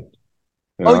everybody.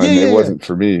 Oh yeah, And it yeah, yeah. wasn't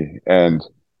for me. And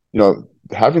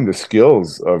having the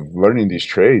skills of learning these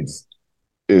trades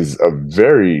is a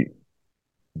very,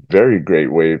 very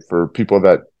great way for people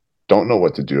that don't know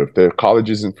what to do. If the college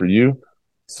isn't for you,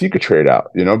 seek a trade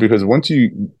out. Because once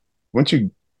you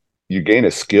gain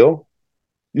a skill,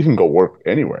 you can go work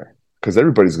anywhere because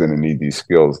everybody's going to need these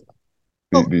skills,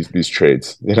 Oh, these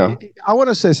trades. I want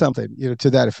to say something, to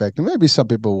that effect. And maybe some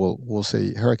people will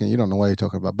say, Hurricane, you don't know what you're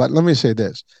talking about. But let me say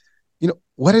this.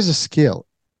 What is a skill?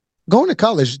 Going to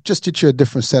college just teach you a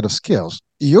different set of skills.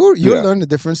 You learn a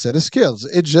different set of skills.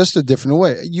 It's just a different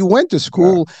way. You went to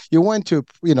school, you went to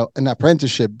an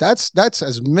apprenticeship. That's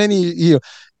as many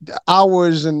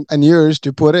hours and years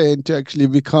to put in to actually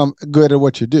become good at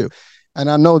what you do. And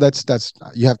I know that's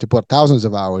you have to put thousands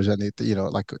of hours in it,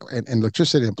 like in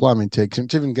electricity and plumbing takes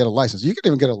to even get a license. You can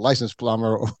even get a licensed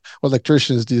plumber or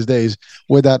electricians these days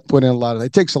without putting a lot of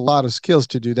it takes a lot of skills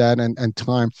to do that and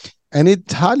time. And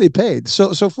it's highly paid.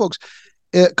 So folks,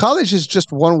 college is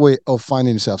just one way of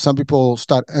finding yourself. Some people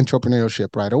start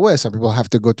entrepreneurship right away. Some people have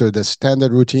to go through the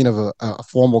standard routine of a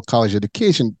formal college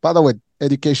education. By the way,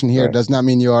 education here Right. does not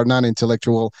mean you are not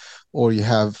intellectual or you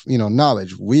have,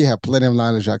 knowledge. We have plenty of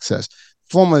knowledge access.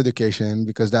 Formal education,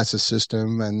 because that's a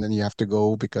system, and then you have to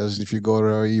go, because if you go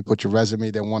to, you put your resume,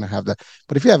 they want to have that.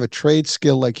 But if you have a trade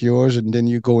skill like yours, and then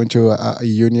you go into a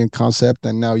union concept,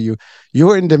 and now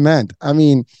you're in demand. I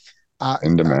mean, uh,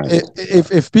 In demand.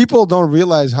 if people don't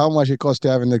realize how much it costs to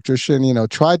have an electrician,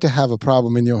 try to have a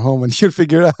problem in your home, and you'll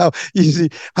figure out how easy,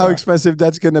 how Yeah. expensive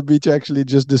that's going to be to actually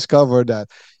just discover that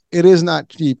it is not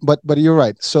cheap. But you're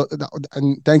right. So,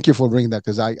 and thank you for bringing that,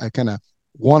 because I kind of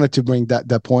wanted to bring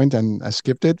that point, and I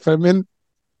skipped it for a minute.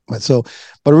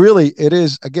 But really, it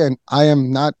is, again, I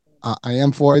am not. I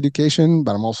am for education,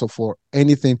 but I'm also for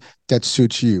anything that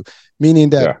suits you. Meaning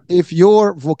that Yeah. if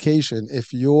your vocation,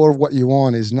 if your what you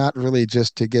want is not really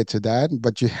just to get to that,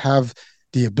 but you have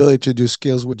the ability to do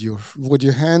skills with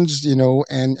your hands,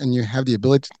 and you have the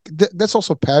ability. That's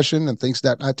also passion and things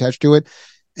that attach to it,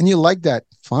 and you like that.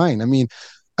 Fine. I mean,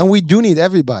 and we do need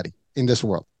everybody in this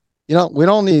world. We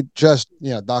don't need just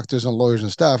doctors and lawyers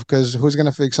and stuff, because who's going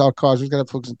to fix our cars? Who's going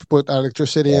to put our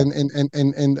electricity Yeah.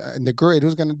 in the grid?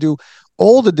 Who's going to do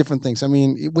all the different things? I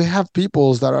mean, we have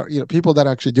people that are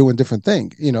actually doing different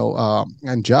things,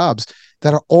 and jobs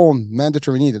that are all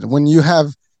mandatory needed. When you have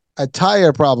a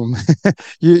tire problem,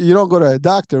 you don't go to a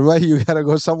doctor, right? You got to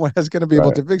go somewhere that's going to be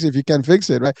able Right. to fix it if you can fix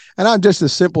it, right? And I'm just a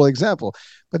simple example,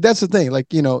 but that's the thing.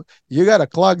 Like, you got a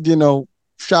clogged,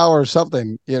 shower or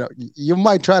something, you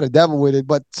might try to dabble with it,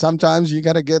 but sometimes you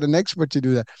got to get an expert to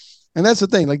do that. And that's the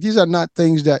thing. Like, these are not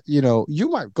things that, you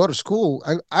might go to school.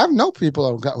 I know people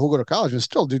who go to college and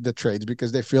still do the trades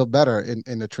because they feel better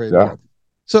in the trade Yeah. world.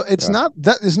 So it's Yeah. not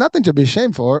that it's nothing to be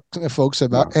ashamed for, folks,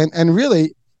 about. No. And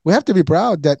really, we have to be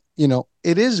proud that,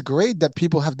 it is great that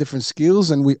people have different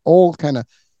skills, and we all kind of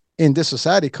in this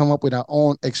society come up with our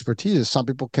own expertise. Some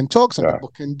people can talk, some Yeah.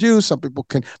 people can do, some people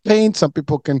can paint, some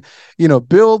people can,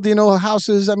 build,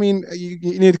 houses. I mean,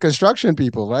 you need construction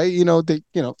people, right?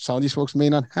 Some of these folks may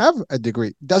not have a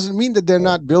degree. Doesn't mean that they're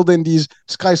Right. not building these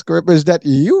skyscrapers that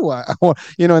you, or,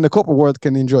 in the corporate world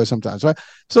can enjoy sometimes, right?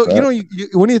 So, Right.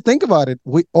 when you think about it,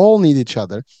 we all need each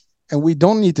other, and we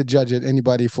don't need to judge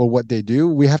anybody for what they do.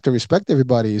 We have to respect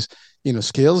everybody's,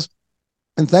 skills,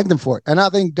 and thank them for it. And I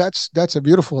think that's a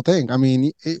beautiful thing. I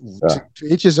mean, Yeah.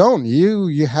 to each his own.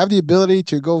 You have the ability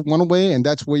to go one way, and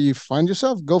that's where you find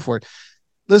yourself. Go for it.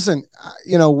 Listen,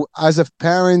 as a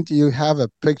parent, you have a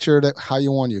picture that how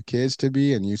you want your kids to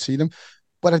be, and you see them.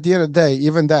 But at the end of the day,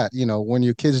 even that, when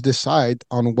your kids decide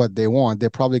on what they want, they're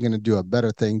probably going to do a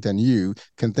better thing than you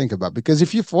can think about. Because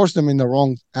if you force them in the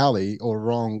wrong alley or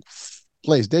wrong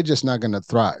place, they're just not going to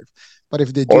thrive. But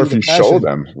if they Or do if the you show passion,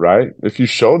 them, right? If you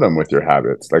show them with your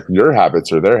habits, like your habits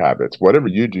or their habits, whatever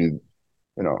you do,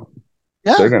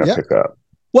 yeah, they're gonna yeah. pick up.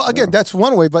 Well, You again, know? that's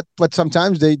one way, but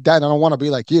sometimes Dad, I don't want to be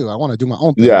like you. I want to do my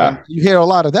own thing. And Yeah. you hear a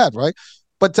lot of that, right?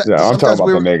 But Yeah, I'm talking sometimes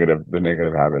about the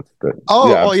negative habits. But yeah, oh,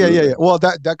 yeah, yeah, absolutely. yeah. Well,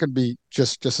 that could be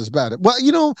just as bad. Well,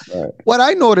 Right. what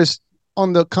I noticed,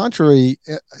 on the contrary,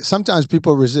 sometimes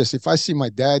people resist. If I see my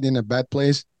dad in a bad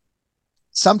place,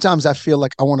 sometimes I feel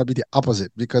like I want to be the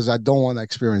opposite, because I don't want to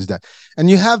experience that. And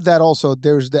you have that also.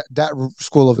 There's that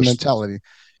school of There's mentality.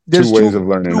 There's two ways of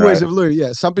learning, two ways right? of learning.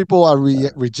 Yeah, some people are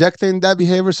rejecting that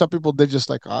behavior. Some people, they're just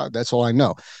like, that's all I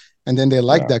know, and then they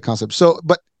like Yeah. that concept. So,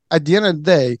 but at the end of the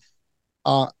day,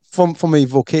 from a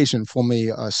vocation, from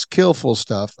a skillful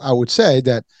stuff, I would say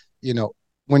that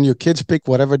when your kids pick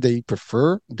whatever they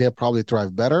prefer, they'll probably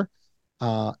thrive better.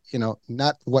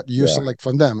 Not what you Yeah. select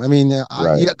from them. I mean,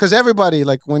 Right. because everybody,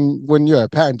 like, when you're a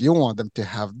parent, you want them to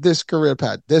have this career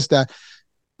path, this, that,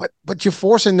 but you're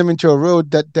forcing them into a road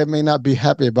that they may not be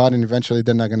happy about, and eventually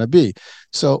they're not going to be.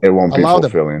 So It won't be allow them,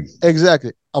 fulfilling.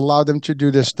 exactly, allow them to do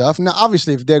this stuff. Now,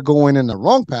 obviously, if they're going in the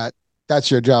wrong path,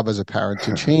 that's your job as a parent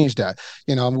to change that.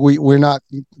 We're not.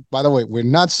 By the way, we're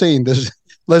not saying this.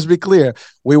 Let's be clear.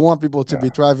 We want people to be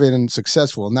thriving and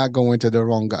successful, not go into the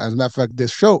wrong guy. As a matter of fact,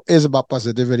 this show is about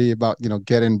positivity, about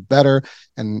getting better,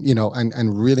 and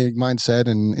and really mindset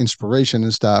and inspiration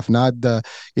and stuff. Not to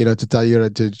tell you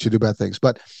to do bad things,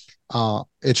 but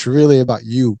it's really about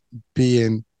you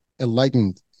being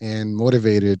enlightened and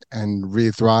motivated and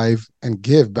really thrive and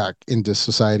give back into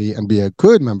society and be a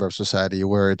good member of society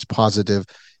where it's positive,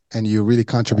 and you really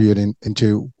contributing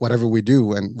into whatever we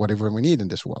do and whatever we need in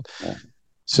this world. Yeah.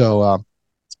 So,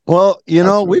 well,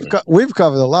 Absolutely. we've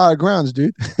covered a lot of grounds,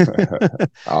 dude.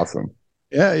 Awesome.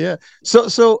 Yeah.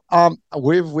 So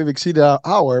we've exceeded our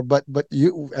hour, but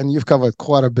you've covered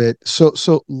quite a bit.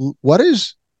 So what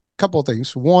is a couple of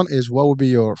things? One is, what would be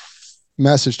your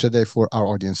message today for our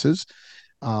audiences?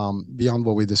 beyond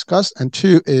what we discussed? And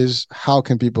two is, how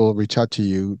can people reach out to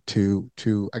you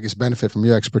to I guess benefit from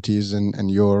your expertise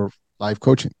and your live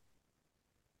coaching?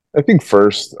 I think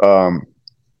first,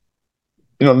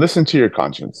 listen to your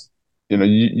conscience.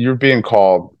 You're being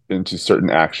called into certain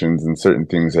actions and certain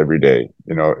things every day.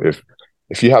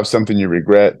 If you have something you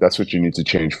regret, that's what you need to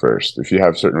change first. If you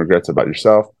have certain regrets about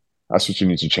yourself, that's what you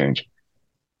need to change.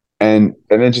 And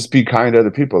then just be kind to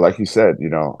other people. Like you said,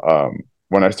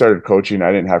 when I started coaching,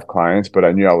 I didn't have clients, but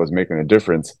I knew I was making a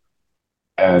difference,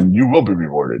 and you will be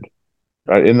rewarded,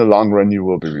 right? In the long run, you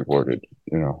will be rewarded,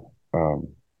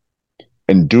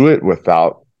 and do it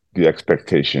without the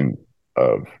expectation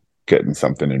of getting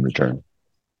something in return,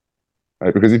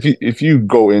 right? Because if you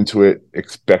go into it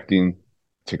expecting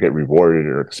to get rewarded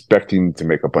or expecting to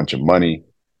make a bunch of money,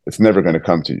 it's never going to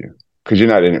come to you because you're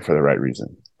not in it for the right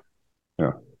reason.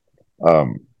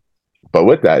 But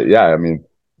with that, yeah, I mean,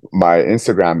 my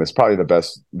Instagram is probably the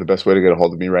best way to get a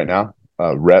hold of me right now.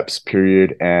 Reps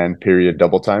period and period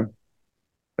double time.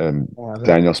 And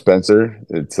Daniel Spencer.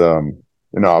 It's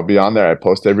I'll be on there. I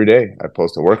post every day. I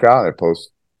post a workout. I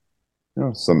post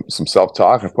some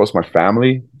self-talk. I post my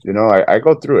family. I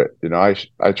go through it.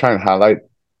 I try and highlight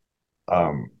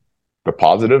the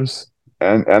positives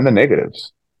and the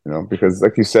negatives. Because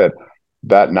like you said,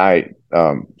 that night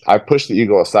I pushed the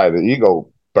ego aside. The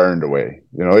ego burned away.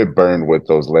 It burned with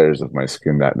those layers of my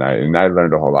skin that night, and I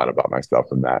learned a whole lot about myself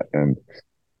in that. And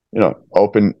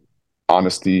openness,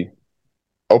 honesty,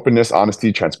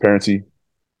 transparency.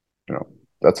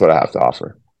 That's what I have to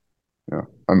offer.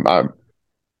 I'm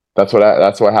that's what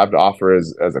I have to offer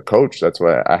as a coach. That's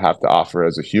what I have to offer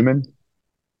as a human.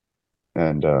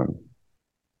 And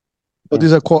well,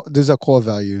 these are core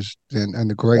values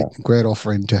and a great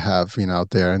offering to have out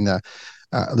there. And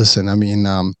listen, I mean,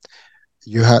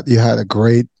 you had a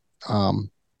great,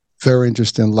 very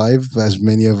interesting life, as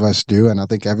many of us do, and I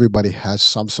think everybody has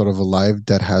some sort of a life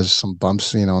that has some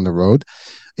bumps, on the road.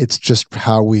 It's just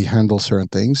how we handle certain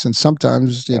things, and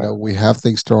sometimes we have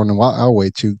things thrown our way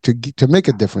to make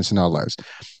a difference in our lives.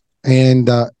 And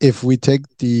if we take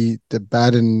the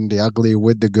bad and the ugly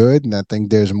with the good, and I think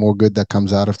there's more good that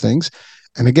comes out of things.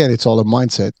 And again, it's all a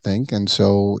mindset thing. And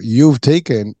so you've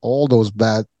taken all those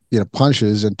bad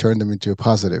punches and turned them into a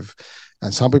positive.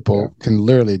 And some people can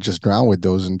literally just drown with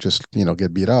those and just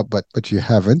get beat up, but you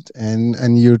haven't,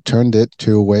 and you turned it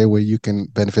to a way where you can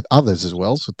benefit others as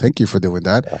well. So thank you for doing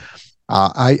that. Yeah.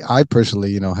 I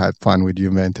personally, had fun with you,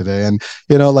 man, today. And,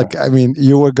 I mean,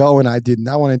 you were going, I did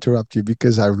not want to interrupt you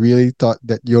because I really thought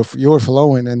that you were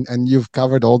flowing and you've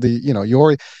covered all the,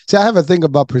 see, I have a thing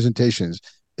about presentations.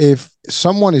 If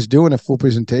someone is doing a full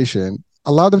presentation,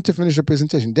 allow them to finish the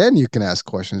presentation. Then you can ask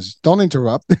questions. Don't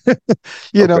interrupt.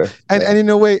 And in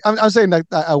a way, I'm saying that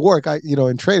at work,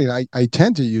 in training, I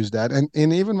tend to use that, and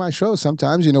in even my show,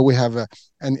 sometimes we have a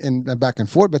back and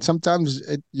forth, but sometimes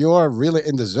you're really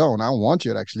in the zone. I want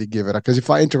you to actually give it, because if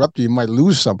I interrupt you, you might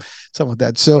lose some of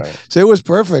that. So it was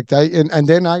perfect. And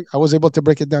then I was able to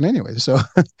break it down anyway. So,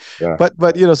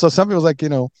 but so some people like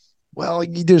well,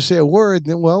 you just say a word.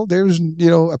 Well, there's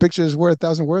a picture is worth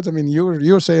 1,000 words. I mean,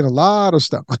 you're saying a lot of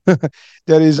stuff.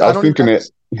 That is, I was thinking it.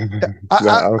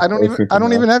 I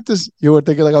don't even have to. You were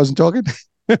thinking like I wasn't talking.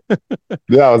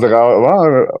 Yeah, I was like,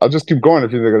 well, I'll just keep going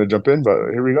if you're going to jump in.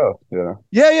 But here we go.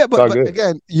 Yeah. But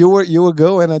again, you were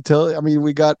going until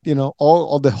we got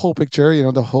all the whole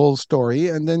picture, the whole story,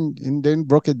 and then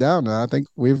broke it down. And I think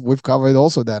we've covered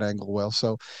also that angle well.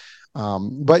 So,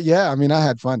 but yeah, I mean, I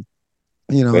had fun.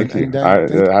 Thank you.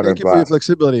 Thank you for your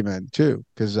flexibility, man, too.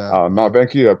 Because no,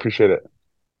 thank you. I appreciate it.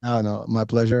 No, my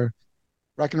pleasure.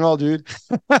 Rock and roll, dude.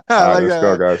 Let's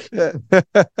go, guys.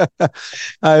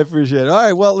 I appreciate it. All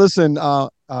right. Well, listen,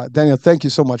 Daniel, thank you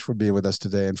so much for being with us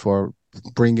today and for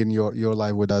bringing your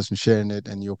life with us and sharing it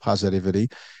and your positivity.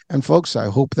 And folks, I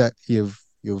hope that you've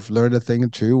learned a thing or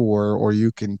two, or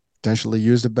you can potentially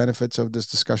use the benefits of this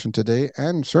discussion today.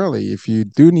 And certainly, if you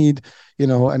do need,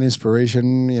 an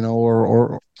inspiration,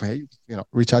 or hey,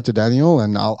 reach out to Daniel,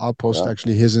 and I'll post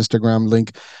actually his Instagram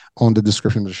link on the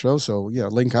description of the show. So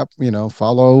link up,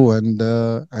 follow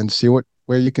and see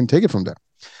where you can take it from there.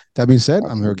 That being said,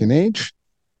 I'm Hurricane H.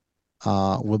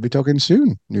 We'll be talking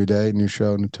soon. New day, new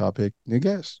show, new topic, new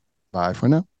guest. Bye for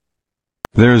now.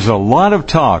 There's a lot of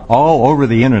talk all over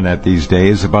the internet these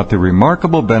days about the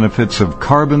remarkable benefits of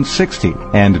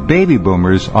Carbon-60, and baby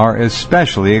boomers are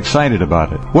especially excited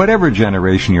about it. Whatever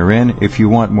generation you're in, if you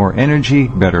want more energy,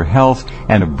 better health,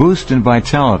 and a boost in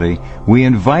vitality, we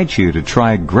invite you to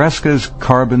try Greska's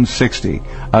Carbon-60,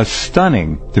 a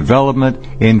stunning development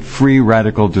in free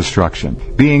radical destruction.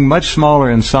 Being much smaller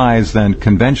in size than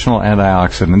conventional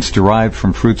antioxidants derived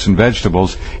from fruits and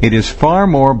vegetables, it is far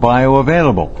more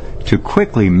bioavailable to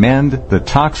quickly mend the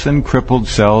toxin-crippled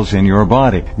cells in your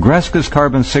body. Greska's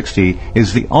Carbon-60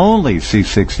 is the only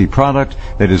C60 product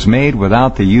that is made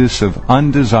without the use of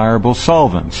undesirable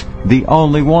solvents. The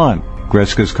only one.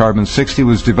 Greska's Carbon-60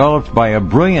 was developed by a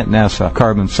brilliant NASA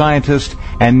carbon scientist,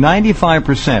 and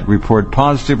 95% report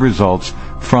positive results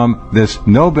from this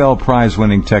Nobel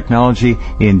Prize-winning technology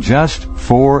in just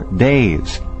 4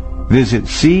 days. Visit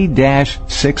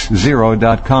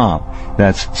c-60.com.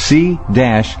 That's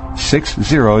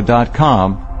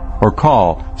c-60.com or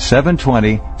call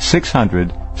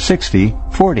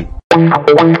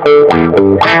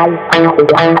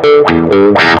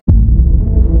 720-600-6040.